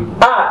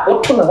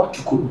 Oto na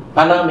watuku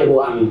ana me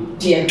wa.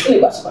 Ti entwe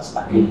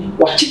basabasa.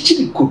 Wa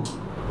chichiri kudu.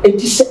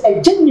 Enti se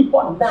ejeni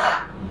bo na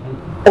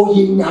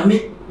oye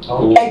nyame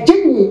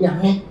ejeni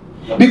nyame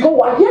because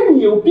wa ye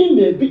ni obi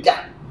me bida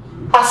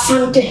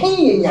asante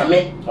he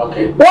nyame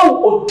okay wa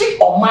odi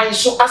oman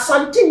so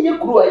asante ye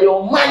kuru aye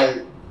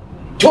oman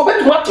to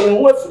betu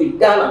aten wo afri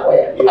Ghana wa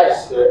ya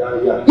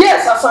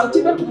yes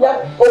asante betu ya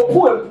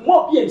opu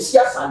mo bi ensi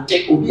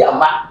asante obi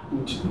ama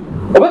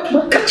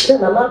obetu ka kire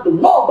na na do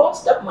no don't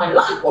step my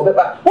life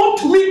obeba want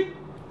to me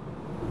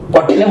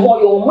but then ho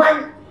your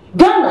mind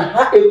Ghana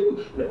ha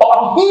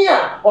ohia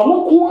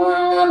onu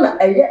kwa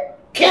eye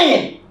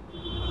ken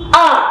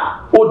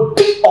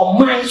odi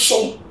oman so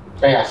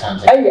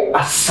eye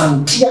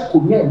asante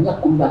akonya nya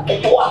konya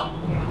ketwa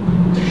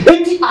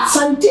enti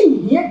asante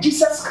here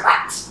Jesus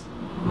Christ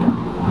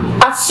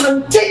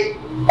asante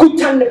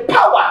kutane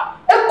power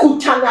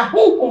ekutana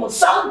hu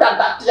sound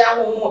that ya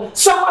hu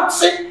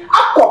samate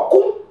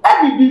akoku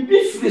ebibi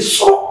firi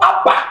so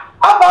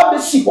aba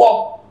besi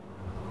ho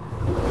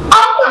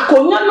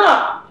amakonya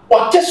na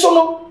oteso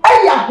no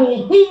aya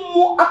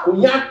honhom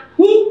akonya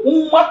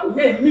honhom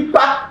akonya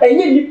nipa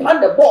enye nipa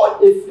the boy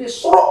efiri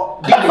soro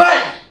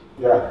divine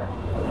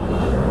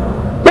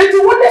but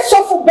when they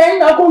suffer ben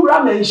na go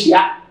ramenshia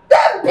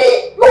that be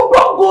you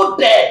don't go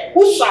there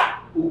usa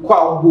Ukwa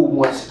obo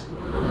mu ase.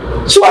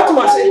 So what am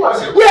I saying?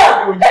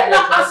 Yeah, and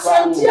now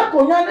asante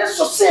akonya ne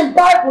so same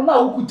Bible na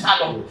ukuta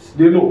no.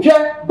 They know.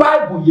 Yeah,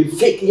 Bible ye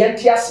fake ye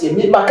ntiase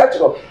me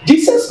makatro.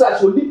 Jesus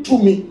Christ will need to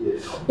me.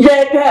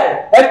 Yeah,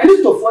 there. A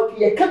Christopher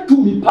ye ka to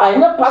me pa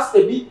na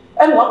pastor bi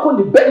and wa ko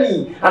ni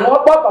Benny and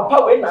wa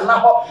papa we na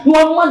ho.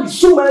 No man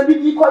so man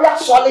bi ko ya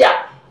sole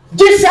a.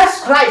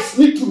 Jesus Christ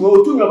need to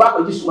know to me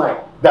about this man.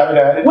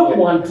 That what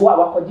want to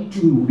our ko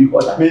to me bi ko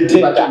da.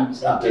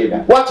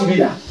 What to be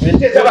that?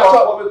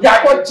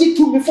 Ya ko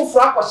to me for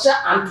fra ko sha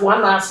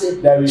Antoine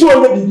ase. So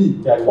no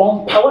bibi.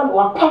 On power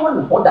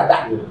no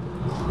dada.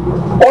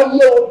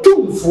 Oye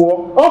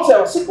otumfo, on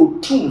say se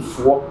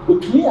otumfo,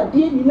 otumi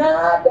ade ni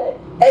na de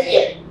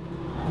eye.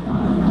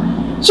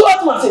 So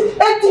what must say?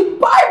 The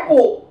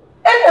Bible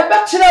and the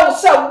bachelor will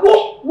say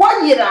wo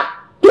yira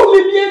to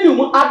me bi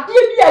enum ade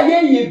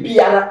bi ye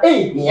biara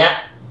ehia.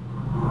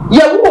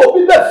 Ye wo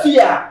obi ba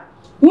fear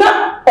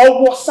na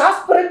owo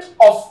spirit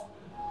of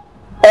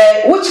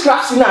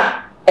witchcraft na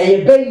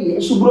eye be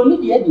subroni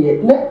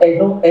de na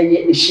eno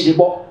eye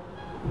ehiribo.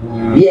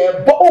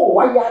 Yeah, but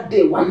why are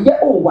they? Why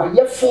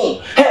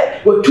phone?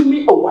 Hey, what to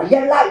me? Why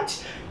light?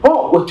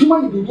 What to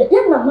my baby?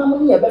 Yeah, mamma,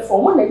 yeah,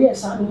 for 1 year,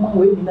 son,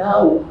 way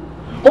now.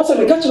 What's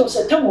a culture of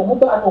September?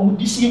 Mobile on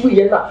DC,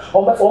 we are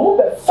on my phone,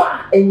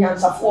 far and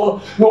answer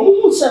phone. No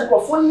moon sent for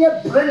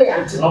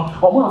brilliant,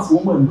 or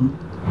one woman.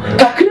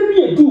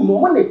 Kakiri do no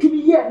one to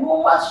be here,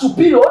 no more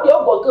superior, the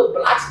other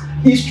blacks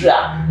history.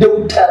 They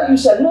will tell you,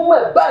 said no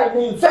more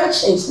buying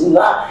inventions in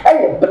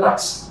that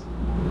blacks.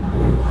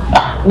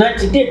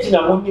 98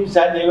 na mo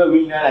say never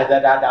win like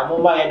that mo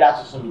ma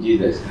that some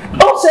Jesus.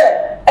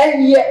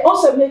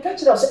 Also make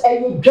catch us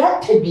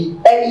dwate bi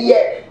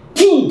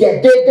tin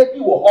de bi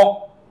wo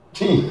ho.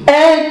 Tin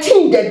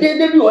de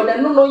bi wo na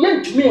no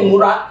yentumi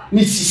nwura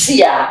ni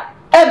sisi a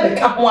me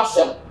ka ho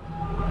asem.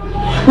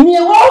 Me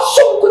wo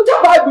so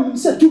kuta Bible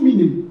say 2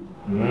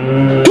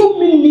 minutes. 2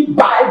 minutes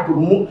Bible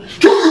mu.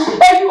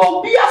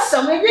 Obi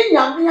asem ye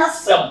nyame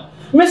asem.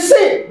 Me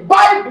say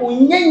Bible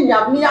nye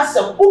nyame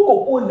asem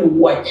ukoko ni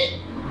wo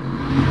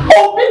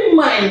obi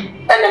mind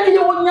and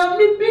the one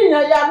me being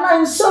a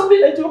young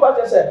something that you about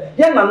to say,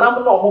 Yana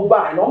number no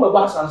buy no more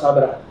bass and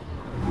sabra.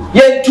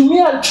 Yet to me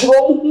and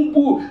Trom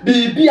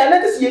be and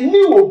let us see a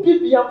new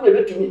baby and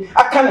play to me.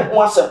 I can't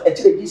want some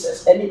actually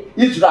Jesus any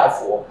Israel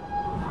for.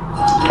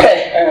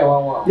 Hey,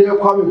 you're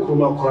coming from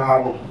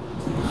Corano.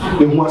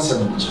 The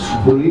Muslim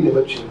will read the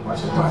virtue of my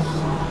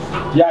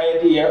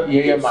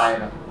yeah,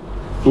 mine.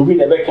 To be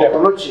the back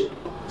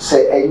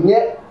say, and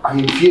yet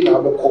I feel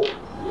now the cook.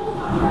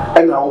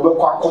 And I will be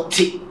quite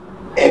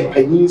a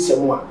penny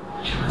somewhere.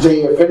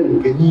 They are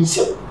friend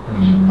Penisa.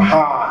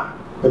 Aha,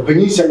 the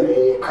Penisa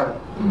can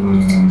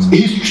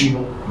history.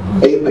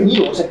 A penny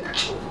was a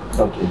catch.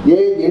 Okay,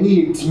 yeah, you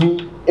need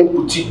me and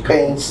put it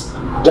pens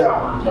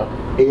down.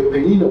 A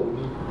penny,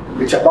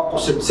 which are back of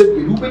some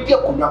you will be a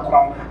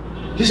Kunakana.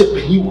 This is a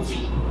penny of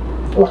you.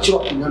 Watch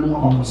your Kunano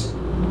opposite.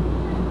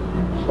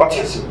 What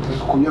is it?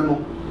 Kunano.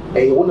 No.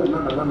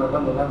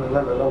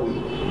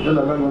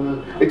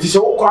 It is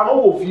all kind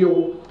of you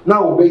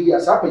now obey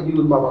as happened you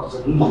with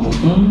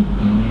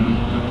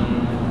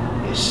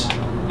yes.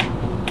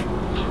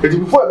 It is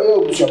before I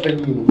was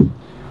shopping.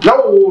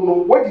 Now,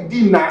 what did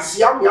you not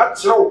see? I'm yet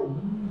so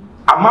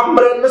a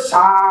member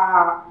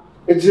sa.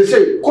 It is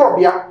a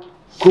Corbia,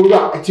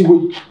 Kura, at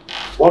you.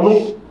 Or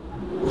no.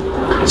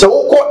 So,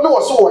 what no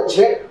so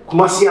check,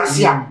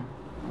 Kumasiasia.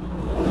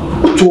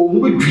 To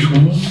move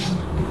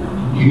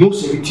you know,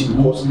 everything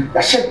because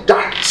I said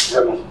that.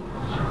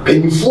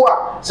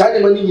 Before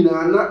Sunday money in a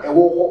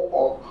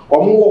war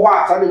or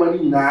more Sunday money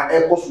in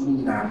a cost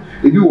in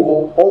if you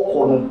all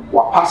corner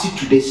or pass it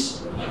to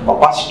this, or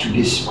pass it to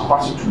this, or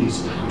pass it to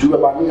this, to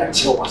about me at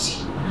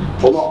Chelsea.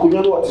 For my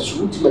Kunya, what is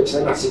ultimate,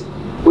 and I say,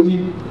 when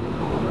you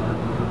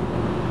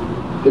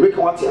make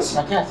what yes,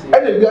 and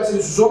then you are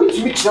saying, so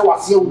which meets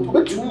was here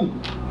to me.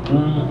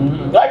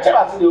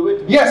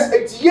 Yes,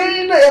 it's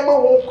yen, I am a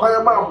whole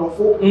choir man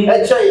before,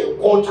 and say,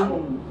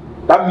 continue.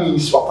 That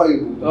means for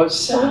you. Oh,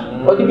 sir,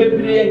 what do you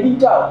mean?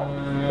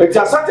 It's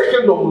a certain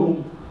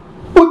kingdom.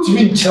 Put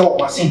me in Chelsea.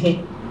 Was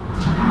he?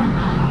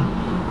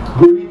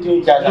 Good to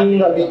each other.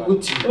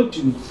 Good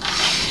to me.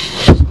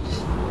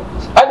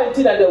 I don't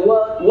think that the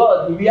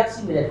world we are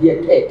seeing that they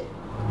are dead.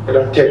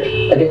 They're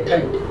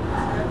dead.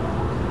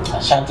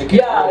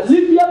 Yeah,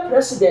 Libya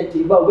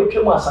president, but which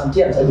was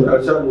Santiago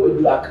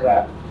and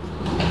Accra.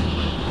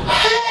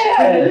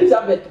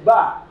 Elizabeth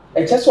Bar.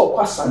 A just for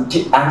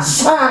Quasanti and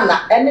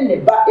Sana and then the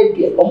back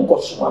idiot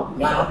Omcosuma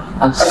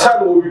and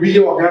Sana will be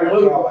your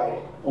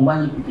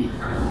money.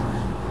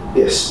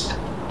 Yes.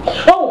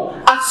 Oh,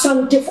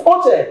 Asante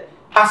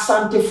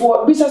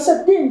for because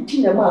I didn't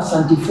think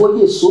Asante for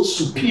is so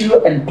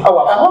superior and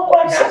powerful.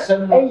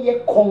 And ye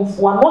come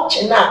for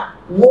watching now.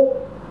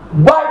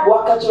 Why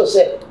workers will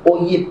say,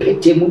 oh, ye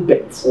pity mu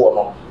bed for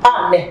no.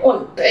 Ah, me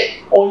on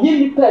pay, or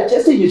ye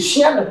purchase you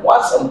share the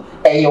wasm,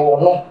 a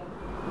or no.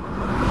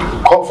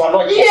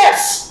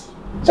 Yes.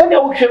 Send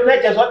your ocean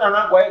letters on an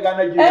aqua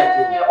Ghana.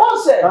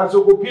 And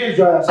so go pay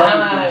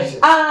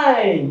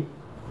aye.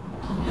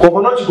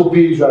 Coconotical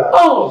pay.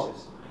 Oh,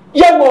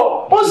 yeah,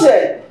 what's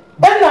it?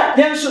 And that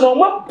Yanson on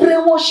what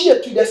brainwash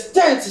here to the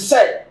stand to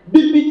say,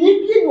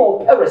 Bibini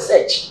or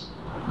research.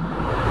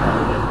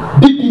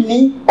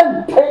 Bibini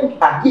and pen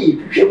are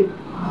here.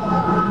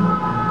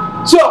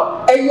 So,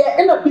 a year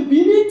and a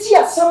Bibini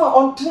tea summer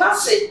on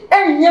Tenassi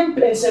and young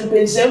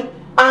pensem.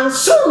 And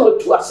some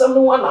to a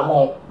someone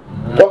among.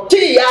 But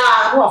tea,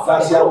 no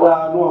fancy, no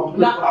one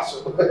man.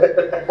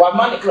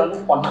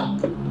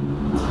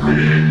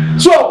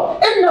 So,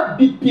 and not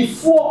be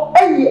before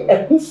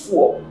a hoof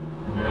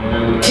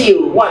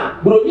till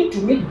one, Brody to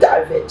me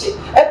diverted,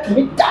 and to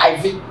me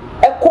diving,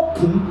 a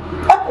copum,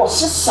 a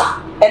possessor,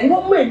 and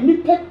no man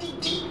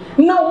nipped.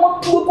 Now,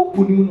 what to a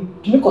copum,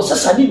 because a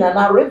sardine and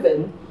a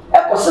raven,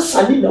 a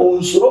possessor in a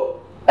own sorrow.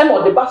 And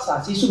what the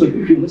bastard is so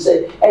be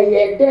say,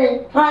 a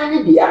then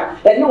tiny dear,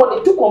 and no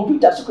one two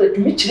computer secret to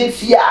meet the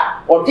fear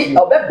or did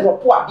a bed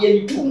drop what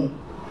any tomb.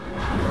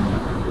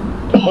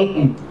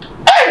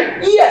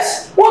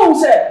 Yes, what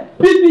was it?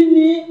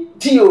 Bibini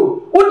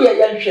Tio, what dear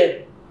young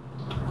shed?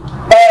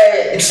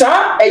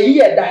 Sir, a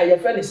year that your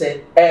friend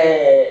said,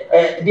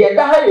 the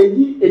die a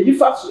you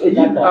fast a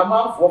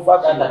month for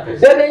father.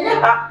 Then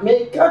you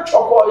may catch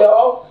or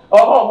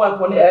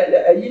one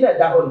a year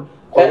down.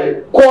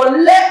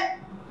 Collect.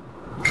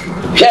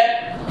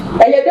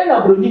 And then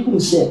a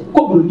brony said,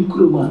 "Go brony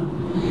cruma."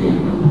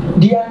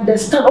 Do you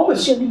understand?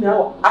 Always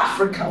now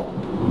Africa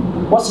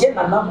was yet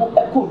another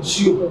echo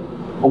you.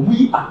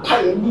 We are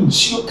pioneering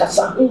you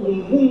casa,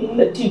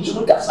 the team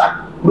to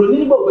casa.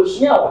 Brony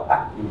was now.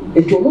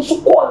 It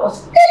also called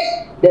us,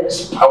 hey, there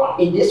is power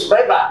in this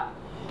river.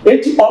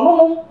 It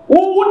on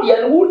who would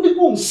the only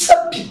boom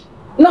sappy.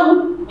 Now,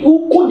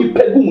 who could you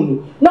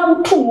pegum?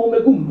 Now, 2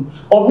 momegum,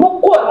 or no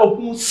call of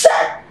who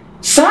said.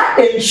 Sa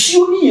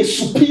ensure is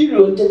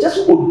superior to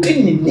just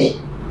ordinary.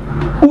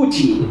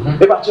 Uti,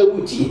 Ebacha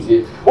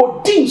Uti,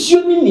 or things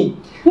you need.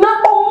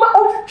 Not all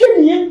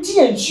empty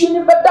and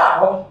shooting but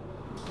down.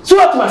 So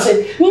what must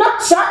say,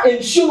 not sa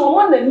ensure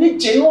one and need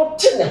general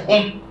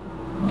tin.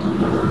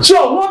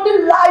 So, not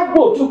the live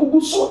boat to go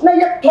so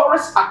near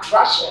tourist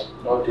attraction.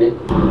 Okay.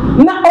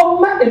 Now,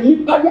 all man and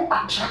me pay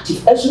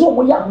attractive as no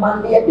way a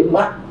man near the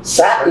man,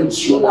 sa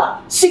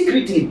ensure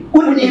secretly.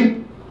 Who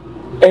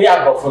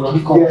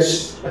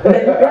because a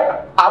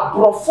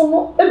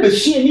profono and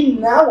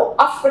machine now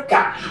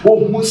Africa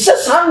who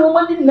says how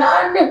woman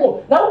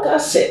now can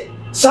say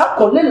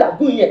Sacola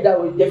Lagunia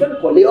that we different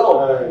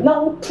coleo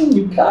now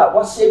 2 car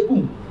was a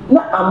boom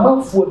na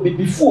amanfo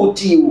bebifo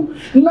tio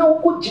na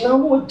wo gina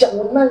ho gya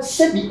wo nan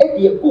sebi e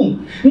de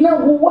agum na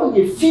wo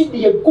ye fi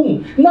de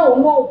agum na wo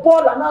no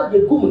bola na de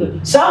agum no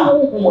sa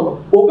ho no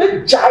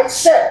obegyae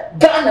se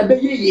Ghana be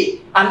yeye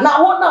ana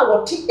ho na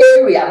wo ti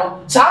area no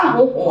sa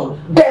ho no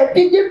de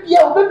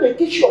bia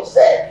obemake sure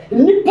se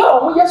nipa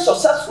o ye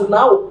successful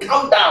now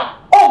calm down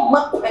oh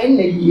ma kwan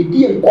na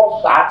yedi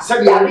enko sa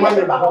ya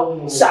re ba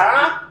ho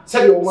sa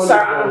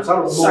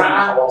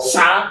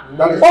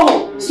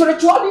oh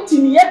spirituality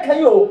ni yekan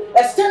yo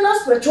external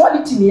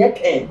spirituality ni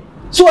yekan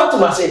so what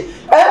ma say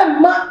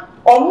ma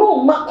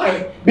ono ma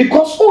kwan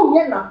because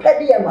onye na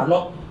pede e ma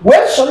no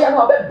we sorry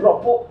na be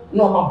drop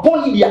no ma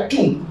boni dia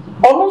tun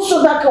ono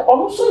so that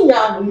ono so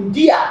nya no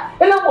dia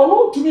e na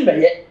ono tumi be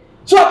ye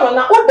so what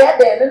na o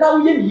de na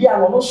wo ye ni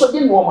ya ono so de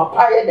no ma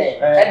pa ye de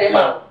e de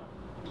ma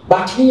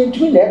but ni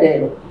ntumi na de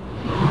no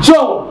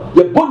so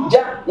ye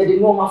bonja ye de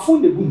no ma fu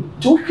de bum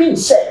to hwin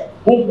se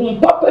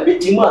papa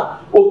bitima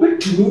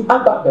obetumi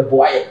aba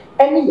beboaye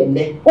ene ye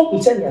ne o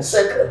bi se ne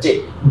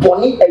secret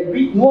boni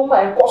ewi no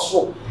ma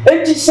enkoso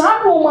enti sa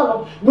no ma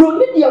no bro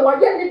ni de wa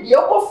ye ne de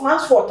ko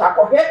transport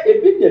akohwe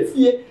ebi de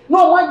fie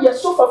no ma ye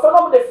so fa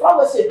no de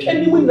flowers e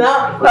twani mu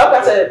na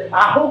ka se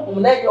ahom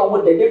na ye o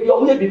de de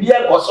o ye bibi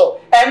enkoso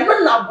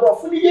eno na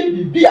brofo ni ye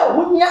bibi a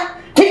wonya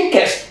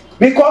thinkers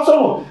because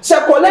se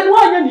kolen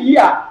wa ye ni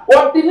ya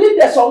o the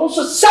leaders o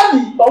so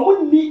sabi o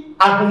mu ni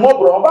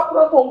ahomobro ba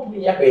kro ko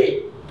ntumi ya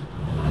be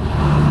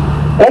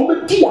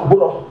Ometi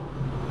aburo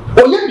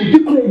oye bibi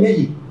kure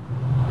yeyi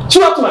ti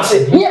what ma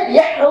say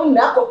here how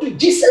na go to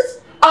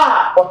Jesus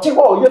o te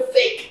ho oye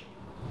fake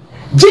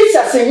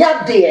Jesus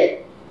nya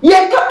de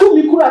ye ka to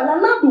mi kura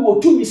na do wo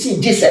to mi see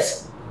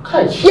Jesus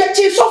kai ye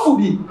ti so fu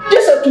bi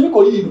Jesus to mi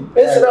ko yi no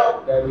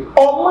esra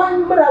o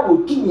man bra wo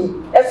to mi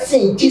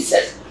e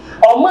Jesus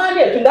o man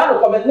ye to na no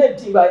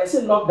COVID-19 ba ye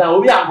say lockdown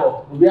obi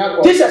ago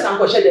Jesus an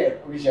ko she de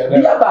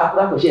bi aba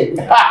akura ko she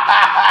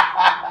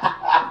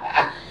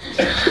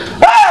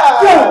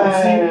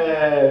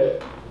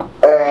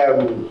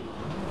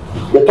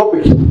the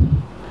topic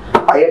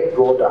I had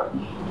broader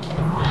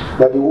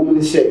that the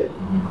woman said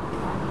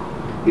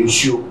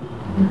is you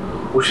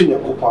pushing your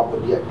couple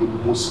the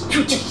most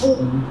beautiful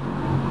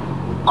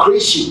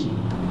creation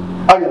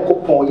and your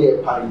couple here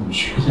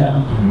parish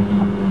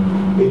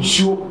it's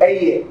you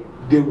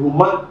the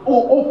romantic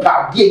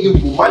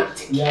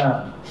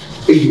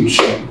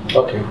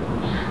okay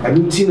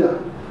and Tina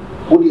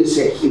what do you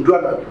say it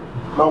rather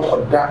now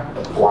for that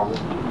one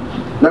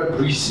na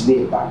breeze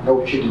neighbor na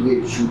we hwe the way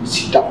you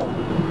sit down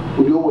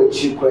we do we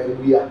chi kwa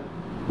bia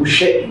we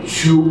hwe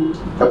you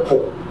epo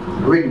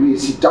when we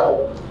sit down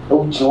na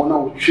we chi na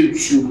we hwe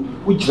you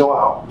we chi na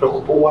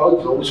preocupo wa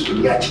we do so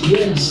ya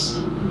yes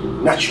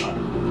natural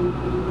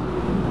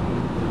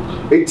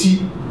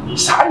eti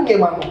sa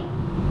ngema no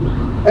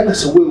ena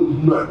se we hu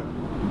na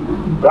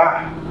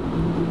bra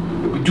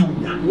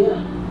ebidunya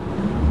yeah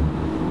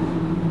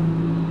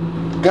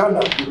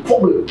Ghana the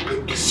problem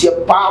is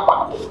your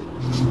power.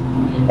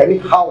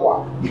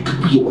 Anyhow, it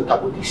could be what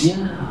about this?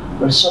 Yeah,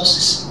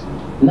 resources,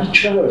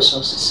 natural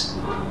resources.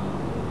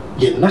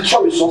 Yeah,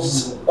 natural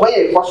resources. Quite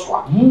a first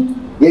one.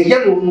 Yeah,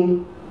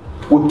 young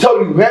will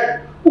tell you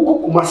where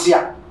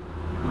Ukukumasia.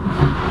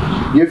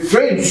 Your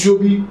friend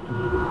should be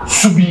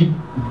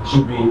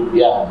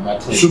yeah,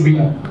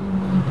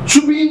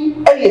 Subi,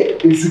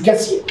 is you can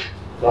see it.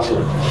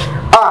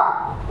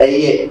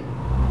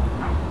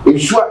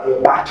 It's sure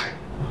a bad time.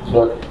 A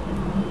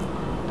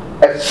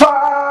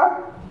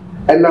far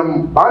and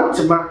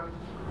bantama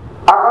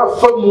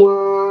from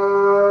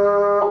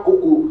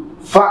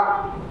fa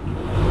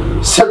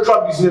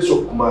central business of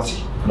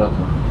Kumasi.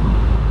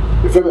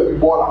 If ever be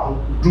born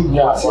do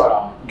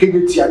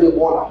get any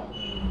born.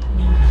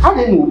 I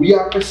didn't be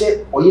a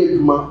person or ye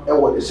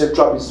or the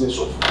central business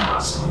of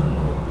Kumasi.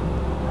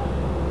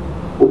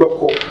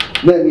 Obako,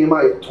 then you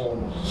might turn.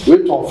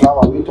 Wait on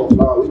flower, wait on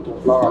flower, wait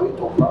on flower, wait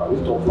on flower,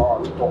 wait on flower,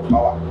 wait on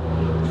flower.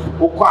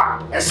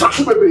 Okwa, and such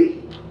a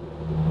baby.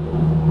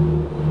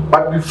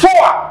 But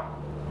before,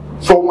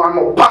 from one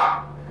of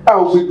pa, I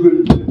will be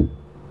doing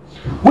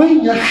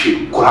when you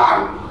ship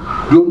cry,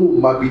 you know,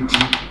 my baby.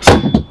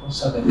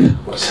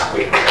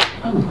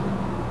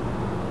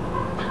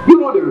 You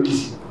know the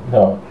reason?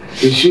 No.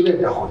 They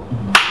shouldn't have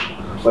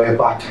for a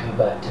bad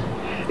time.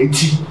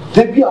 It's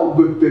the baby.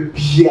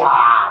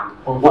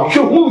 What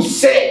you who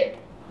say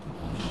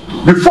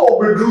before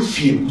we do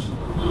film?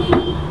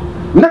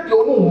 Not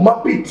your own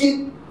mapping.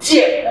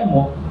 Hey!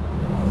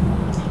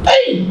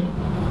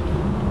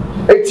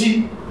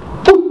 Eti,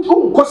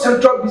 put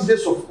central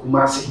business of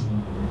Kumasi.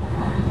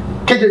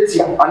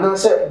 Kejetia, and I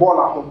said,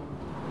 Bola home.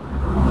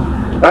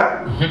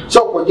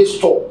 So, for this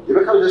store, you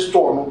become the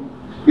store, no?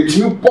 It's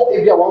new port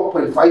area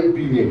 1.5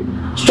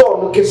 billion.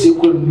 Store, no case you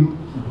couldn't,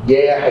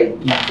 yeah, I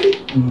eat it.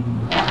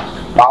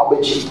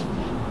 Barbecue.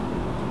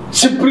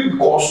 Simply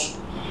because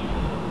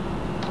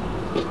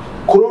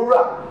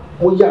Corora,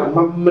 we are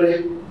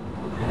mamre,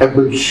 a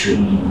bush.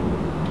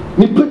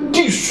 Ni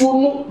petit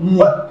sono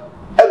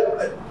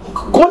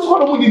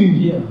comment on dit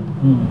here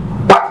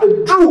but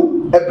the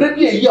true a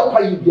baby a year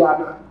pay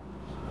biana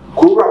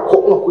Kura ko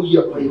na ko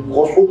yie pa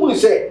because ogun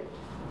say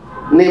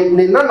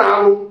ne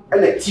nana no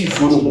na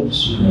tifu no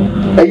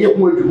eye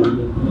ho adwuma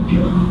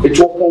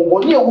eto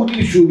opon e wudi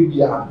isu ni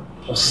bia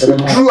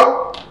true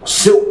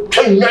so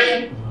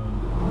twanyan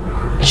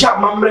ja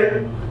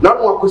mamre na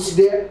no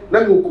akoside na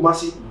no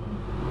Kumasi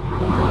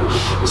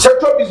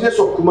central business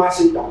of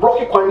Kumasi da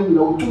block kwan ni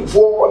na otumfo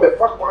o be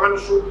fa kwan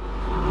so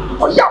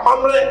o ya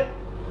mamre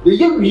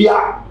ye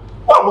wia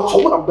wa mo so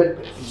na be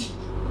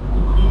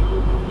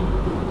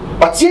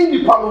but ye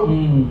ni pa no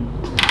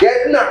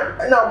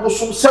na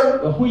busum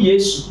sem hu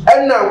Yesu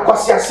na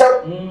kwasi asem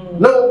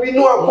na obi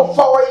no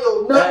akofa wa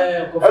yo na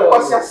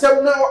kwasi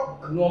asem na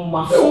no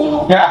mafo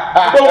do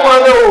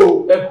mano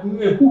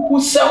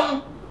hu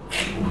sem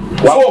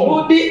wa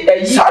hu di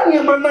ayi sani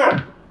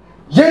mana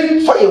ye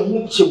fa ye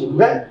hu chemu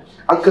na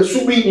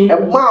ankasubi e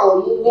ma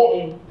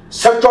wo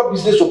central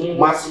business of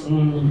Kumasi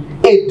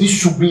e di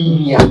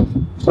subinia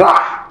bra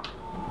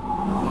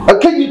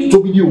akanyi to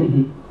bi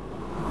you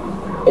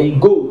a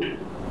gold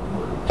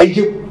a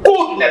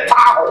gold na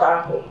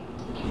taho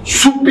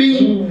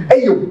subi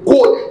a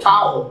gold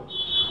taho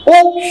o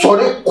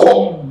sorry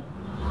come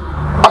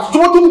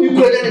asoto mi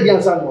kura na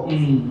dia san no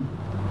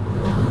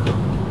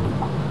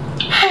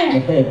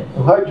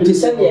ti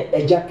send ye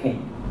ejaken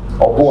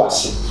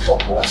oboase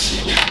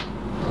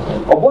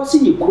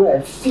ye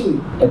kura fi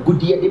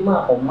agudie de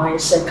ma oman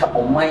senka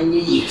oman ye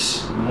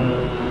yes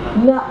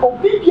na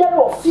obi bia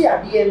no fi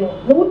ade no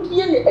na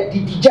wodie ne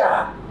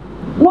adidija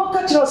no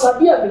ka kira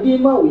sabia me di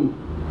ma we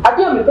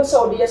ade a me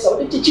pesa ode yesa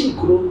ode chichi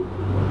kuro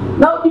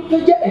na odi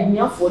peja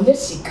ehiafo ne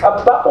sika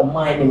ba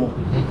oman ne mo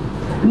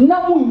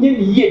na munye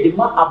ne ye de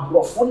ma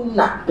abrofo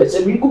na pesa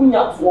mi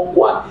kumnyafo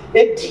kwa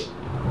edi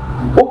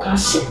o ka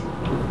se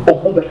o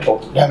ho beto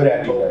ya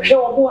bra to hwe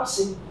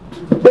oboase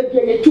baby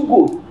ye to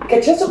go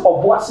kechese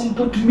oboase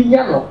ntotumi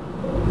nya no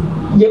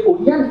ye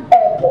onyan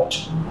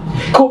airport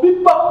ko bi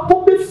pa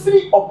po be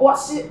free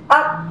oboase a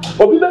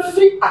obi be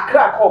free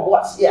Accra ko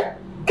oboase ya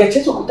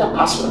kechese okuta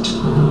passport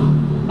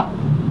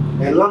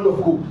a land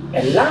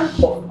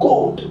of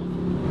gold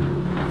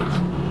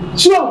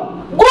so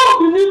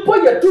gold ni po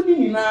ye to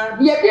ni na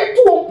ye de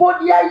to po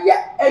dia ye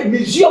a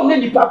museum ne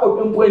ni pa ko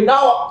mpo na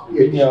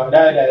ye ni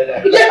da ye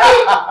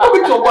obi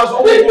to was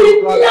gold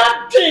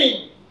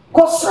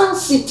ko Sun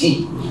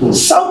City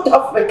South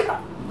Africa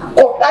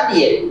ko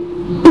dadie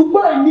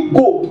Dubai ni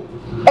gold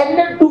and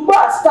then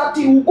Dubai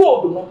starting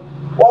gold no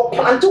or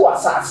plant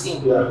was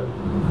assassin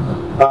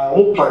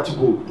who plant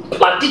gold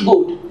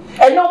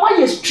and now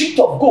why a street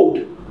of gold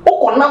o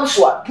konam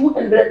so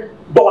 $200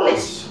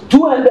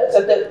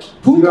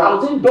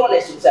 $2,000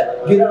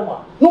 inside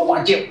dirama no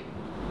waje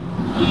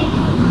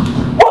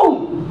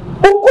oh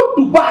go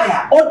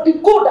Dubai or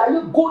the gold are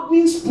you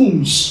golden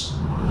spoons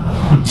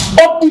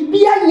of the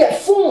beer ye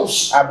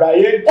phones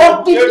abraye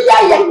of the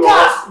beer ye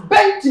gas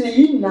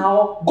Bentley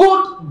now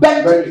gold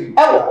Bentley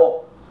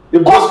ewo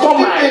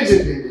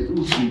customize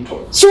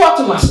so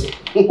what must say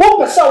who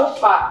person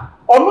fa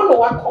ono no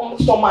wa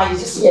customize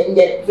this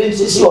ye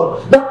fancy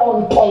on that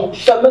on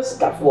famous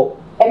for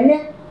ene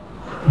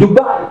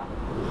Dubai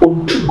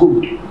on to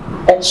gold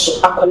and so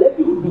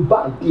akolabi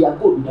Dubai dia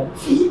gold na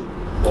fie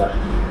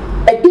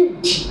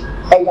edenti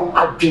eya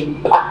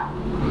adwempa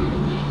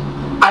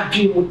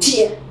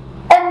adwemutie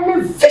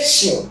any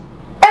vision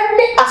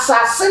any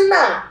assassin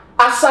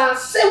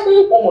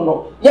hu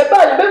no ye ba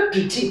ye be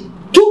pretty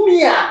to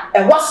me a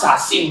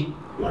assassin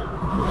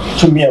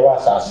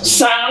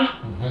san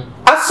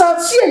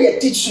assassin ye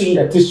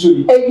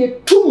titsui ye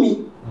to me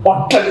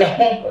otene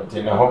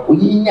ho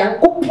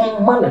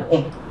oyinyankopon ma ne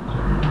ho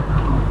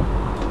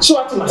so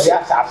what must say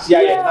assassin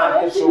ye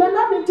na so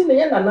na binti ne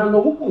ye na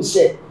no hu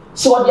se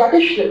so odi ade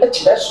hwe e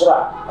kire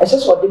sora e se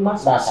so odi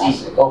assassin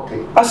okay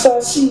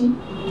assassin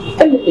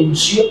and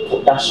ensure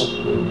production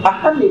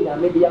ahane na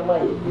media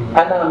mai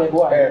ana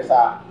mebo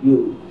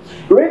yo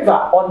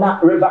river ona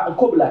river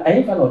nkobla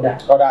ehinfa no da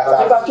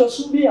river to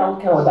subi an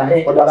kan oda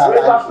he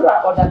river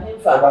fra oda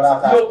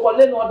hinfa yo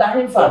kole no oda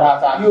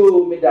hinfa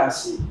yo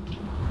medasi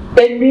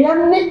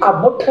emiane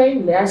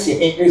abotan na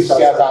ase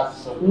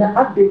na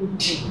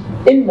abenti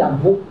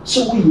enabo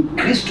so we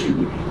Kristo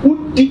ni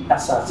udi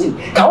assassin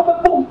ka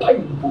obebo mpa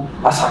yibo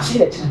assassin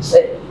na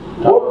tinse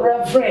o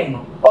reverend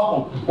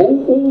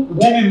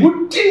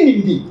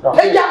dini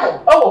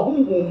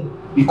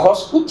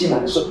because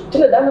utina so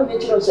tell that no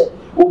nature say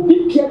obi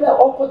piara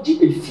okoji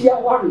efia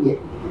warrior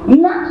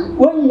na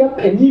wanya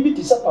pani bi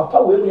ti say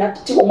papa we ya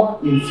tete o ma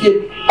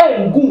efie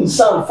engum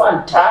san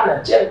fanta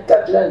na je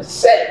katran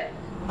say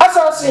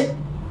asase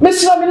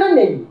mesira me na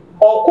nem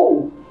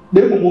oko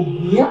de mu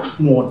bia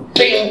no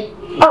den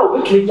a o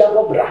betwe ya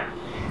wobra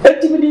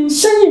etimi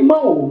nsen ma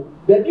o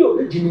baby o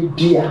gini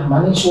dia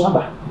mane so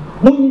aba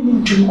monyi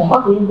ntu o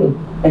ma no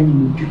anyi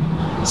ntu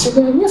se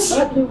ga nya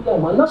sabe ya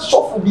ma na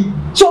sofo bi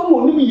so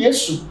mo nim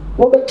Yesu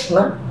wo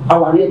betena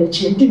aware na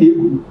chi ndi na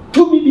egu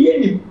to mi bi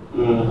enim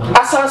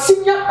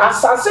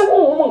asase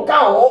wo nka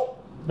ho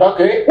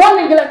okay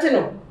one ngelete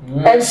no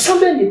and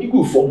somebody na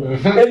digu fom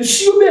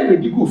ensuo be na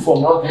digu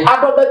fom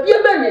adoba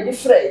bia be na di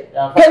frey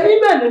kani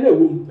be na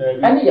ewu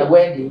ani ya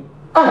wedding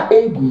a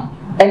egu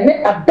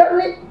ene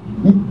adane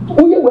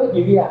uye we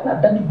de ya na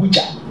adane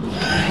buja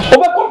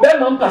obekọ be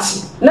man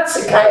pass na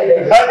sekai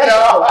de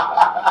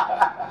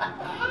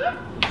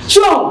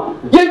so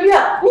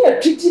yebia me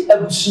a treaty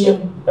abusuam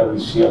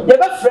ye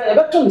be frɛ ye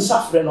be to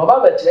nsafrɛ no ba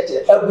ba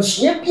kyerɛkyerɛ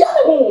abusua bia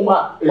ne ho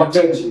ma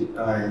wɔtɛnti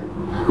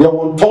ye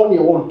won ton ye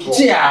won ton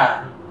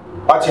tia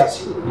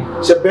Atiasi.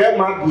 Se be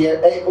man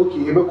de okay,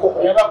 you be call.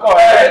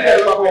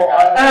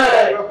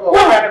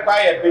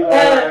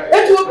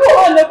 Etu obi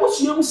o na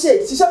busuam say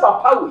sise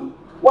papa we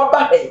wa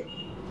ba he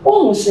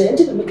o say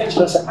enti na me ka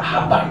kyerɛ say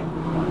ahaban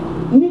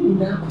ni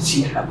na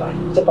kwesi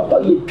ahaban se papa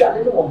ye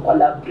dwale no won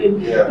kwala brem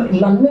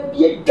na na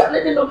bi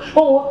dwale ne no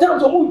o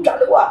tanzo mu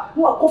dwale wa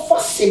no akofa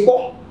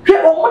sebo hwe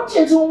o mo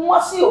tiense o mo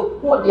ase o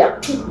mo de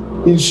atu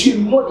nsuo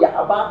mo de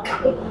ahaban ka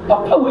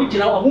papa we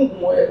gina wa hu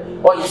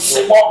o ye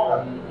sebo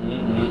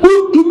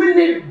who do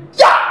me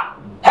ya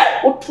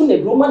hey o to ne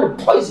do man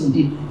poison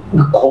di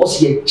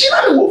because ye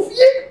gina wo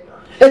fie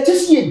e ti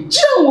se ye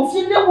gina wo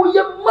fie ne wo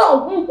ye ma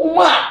hu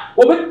ma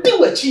o be di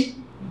wachi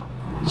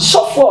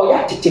so for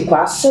ya tete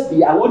kwa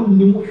sabi a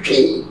wonni mu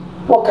hwe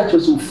wo ka to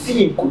so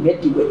fie ko ne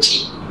di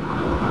wachi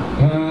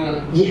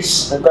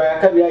yes ko ya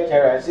ka bi a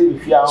kera se bi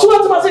fie a so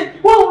what ma say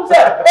wo say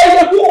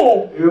ye ku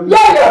ya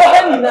ye ho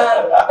hani na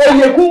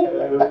ye ku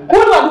wo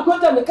na ko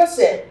ta me ka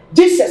say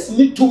Jesus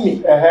need to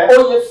me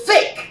or ye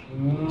fake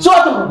so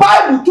the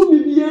Bible to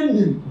me be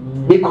ending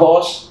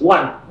because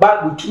one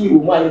Bible to me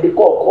woman dey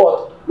call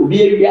court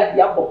obi area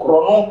dia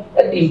kokoro no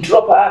e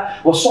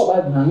intropa wo so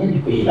Bible na nya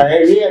dey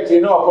eh rie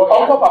no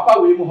ko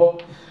papa we mu ho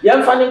ye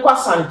mfa ne kwa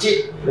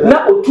sante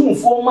na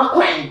otumfo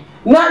makwan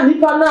na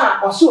nipa na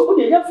oso o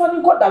de ye mfa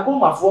ne kwa dago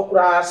mafo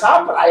kura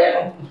sa praye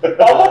no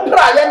o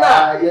praye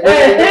na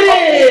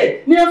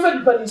ni mfa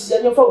nipa ni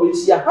sia mfa we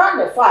sia ha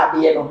na fa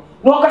ade no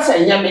no ka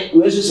say nyame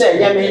we so say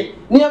nyame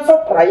ni mfa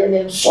praye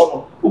ne nso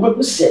no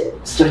obebu say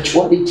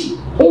spirituality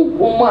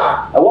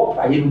ma e wo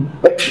praye no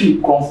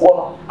betwi kronfo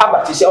no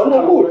abati say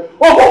ono o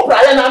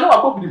praye na no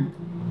akobiri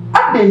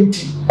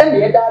adenti ene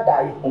ye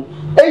dada ye ho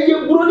eye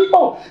broni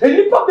o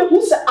enipa be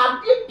mu say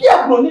ade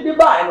bia broni de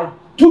bai no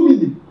 2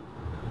 million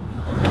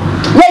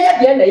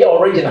yeah na ye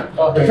original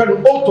the kind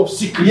of out of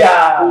secret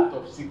yeah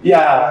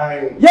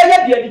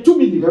 2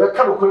 million the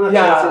kind of corner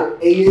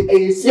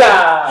say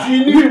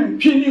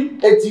fini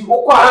eti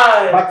okwa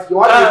but you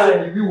want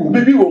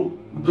to be wo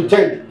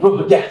pretend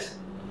that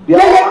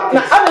yeah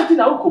na adenti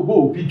na ukobo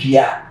obi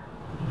dua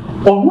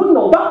onu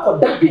no ba ko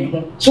dabe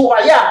ho so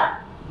waya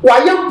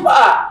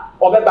pa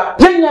obeba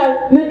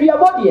yenya na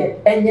duabo de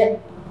enye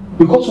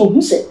because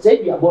ohu se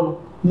duabo no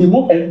ni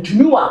mo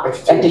entumi wa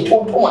ete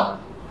tonton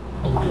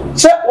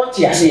say what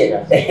you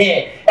say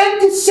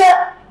enti say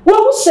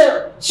wo say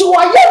so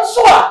waya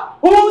so a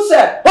wo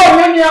say o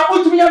nyania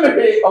otumi ya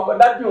mehwe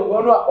okoda bi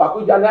o no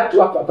akojwa na atu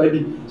papa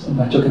bi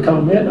ba choke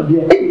kam me na bi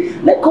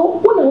le ko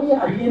wona wo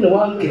ya ade no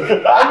wanke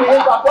ani e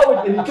papa we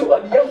de ni wa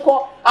de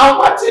ko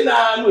awati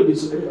na no de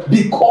so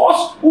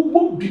because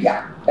ubo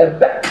bia e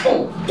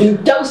beto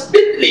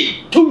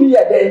intensely to me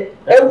ade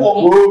e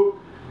wo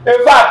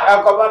in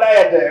fact commander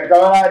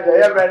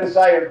ye brand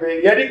say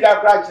be ye di ka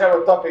crack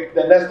share topic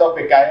the next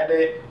topic I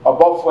dey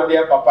above for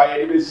there papa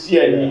ye be see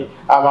ani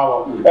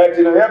amawo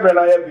ti no ye brand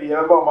na ye be ye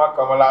bo ma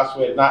come last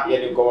week na ye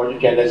di come you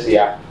can see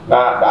ya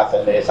na that's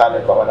the say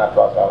the commander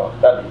to us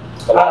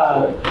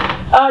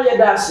that ye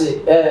da say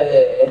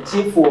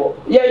tifo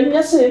ye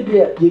nya say be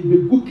ye be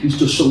good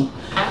Christo so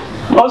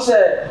o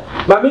say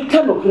ma me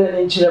ka no kre na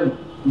nkyerem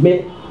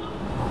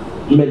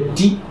me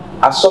di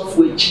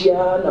asofo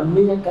echia na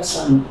me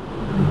nkasa no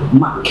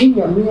ma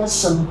Kenya me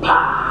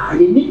asampa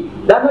yeni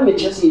dana me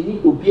chese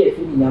yeni obi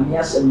afi ni nyame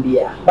asam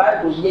bia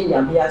Bible ye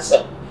nyame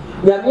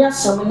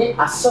asam ne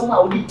asam a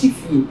odi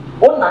tifie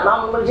wona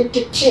na no je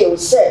tete o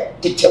se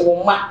tete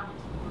wo ma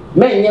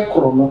menye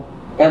koro no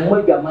enmo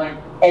adwaman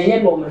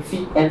enye no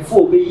mafi enfo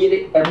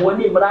obeyire enmo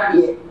ni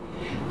mrade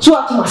so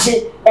atuma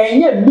se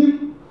enye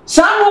mim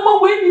sa no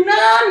ma we ni na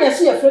ye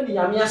se ye fre ni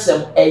nyame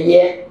asam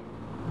eye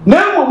na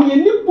mo ye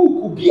ni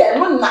buku bia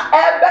no na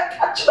ebe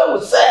ka kire wo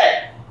se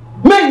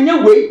menye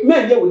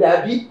we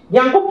dabi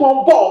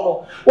yankopon ball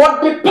no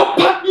what the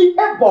papa bi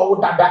e ball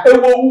dada e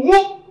wo wu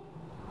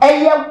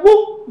eye wo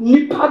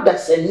nipa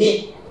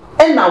dasani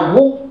e na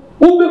wo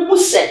be bu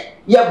se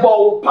ye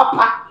ball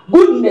papa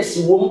goodness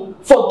wo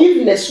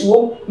forgiveness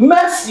wo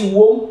mercy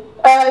wo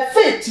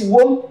faith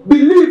wo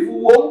belief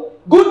wo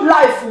good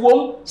life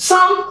wo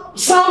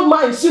sound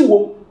mind si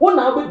wo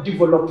na be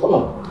develop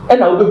no e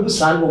na wo be bu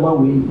san no ma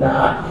we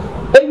na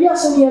e wi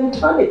asem ye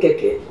ntane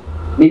keke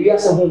me wi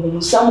asem ho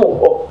samo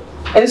ho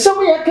and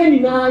some ya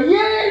can na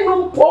ye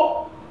no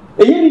po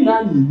e ye ni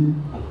na ni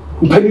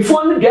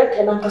mpanifo no de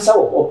ka na kasa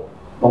wo ho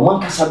o man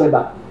kasa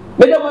beba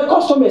me dem my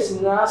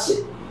customers na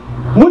ase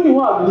muni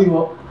ho abili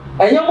ho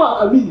enye mo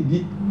aka mi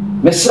di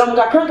me sram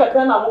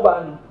kakra na mo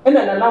ba no e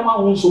na na ma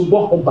ho so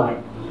mbo ho ban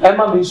e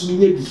ma me so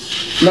nye bi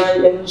na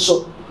ye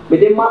nso me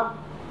dem ma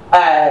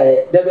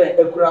debe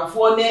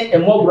ekurafo ne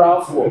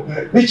emobrafo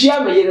mi chia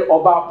me yere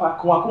oba pa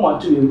kuma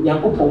to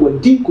yankopon wa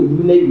din ko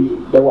ni na wie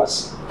de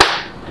was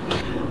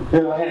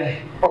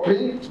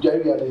Opinion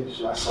Jerry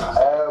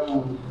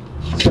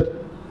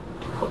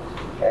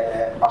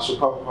and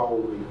Asupa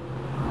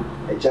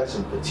a just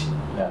sympathy.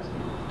 Yes.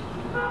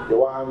 The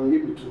one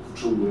able to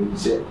true when he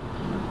said,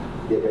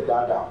 "You get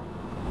that down."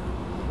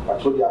 But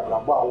told you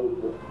about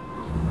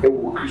it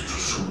will Christ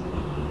soon.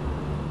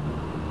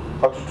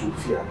 What to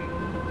fear?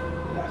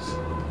 Yes.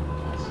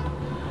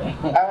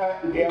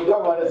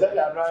 Government said,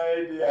 "I'm no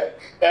idea."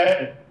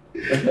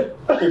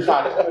 In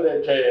fact, I'm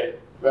going to try.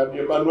 But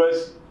the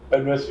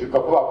unless you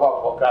come up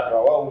for crap,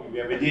 or we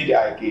have a did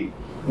I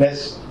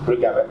next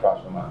program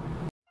across from